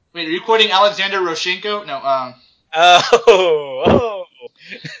 Wait, are you quoting Alexander Roshenko? No, Oh.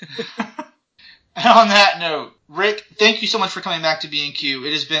 And on that note, Rick, thank you so much for coming back to B&Q.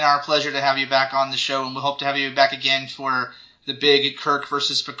 It has been our pleasure to have you back on the show, and we hope to have you back again for the big Kirk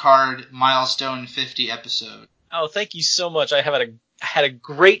versus Picard milestone 50 episode. Oh, thank you so much. I had a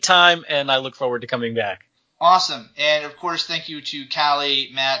great time, and I look forward to coming back. Awesome. And, of course, thank you to Callie,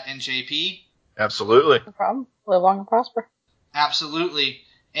 Matt, and JP. Absolutely. No problem. Live long and prosper. Absolutely.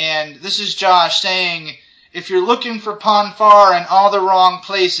 And this is Josh saying, if you're looking for Ponfar in all the wrong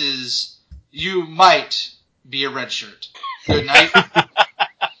places, you might be a red shirt. Good night.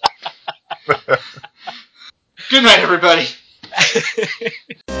 Good night, everybody.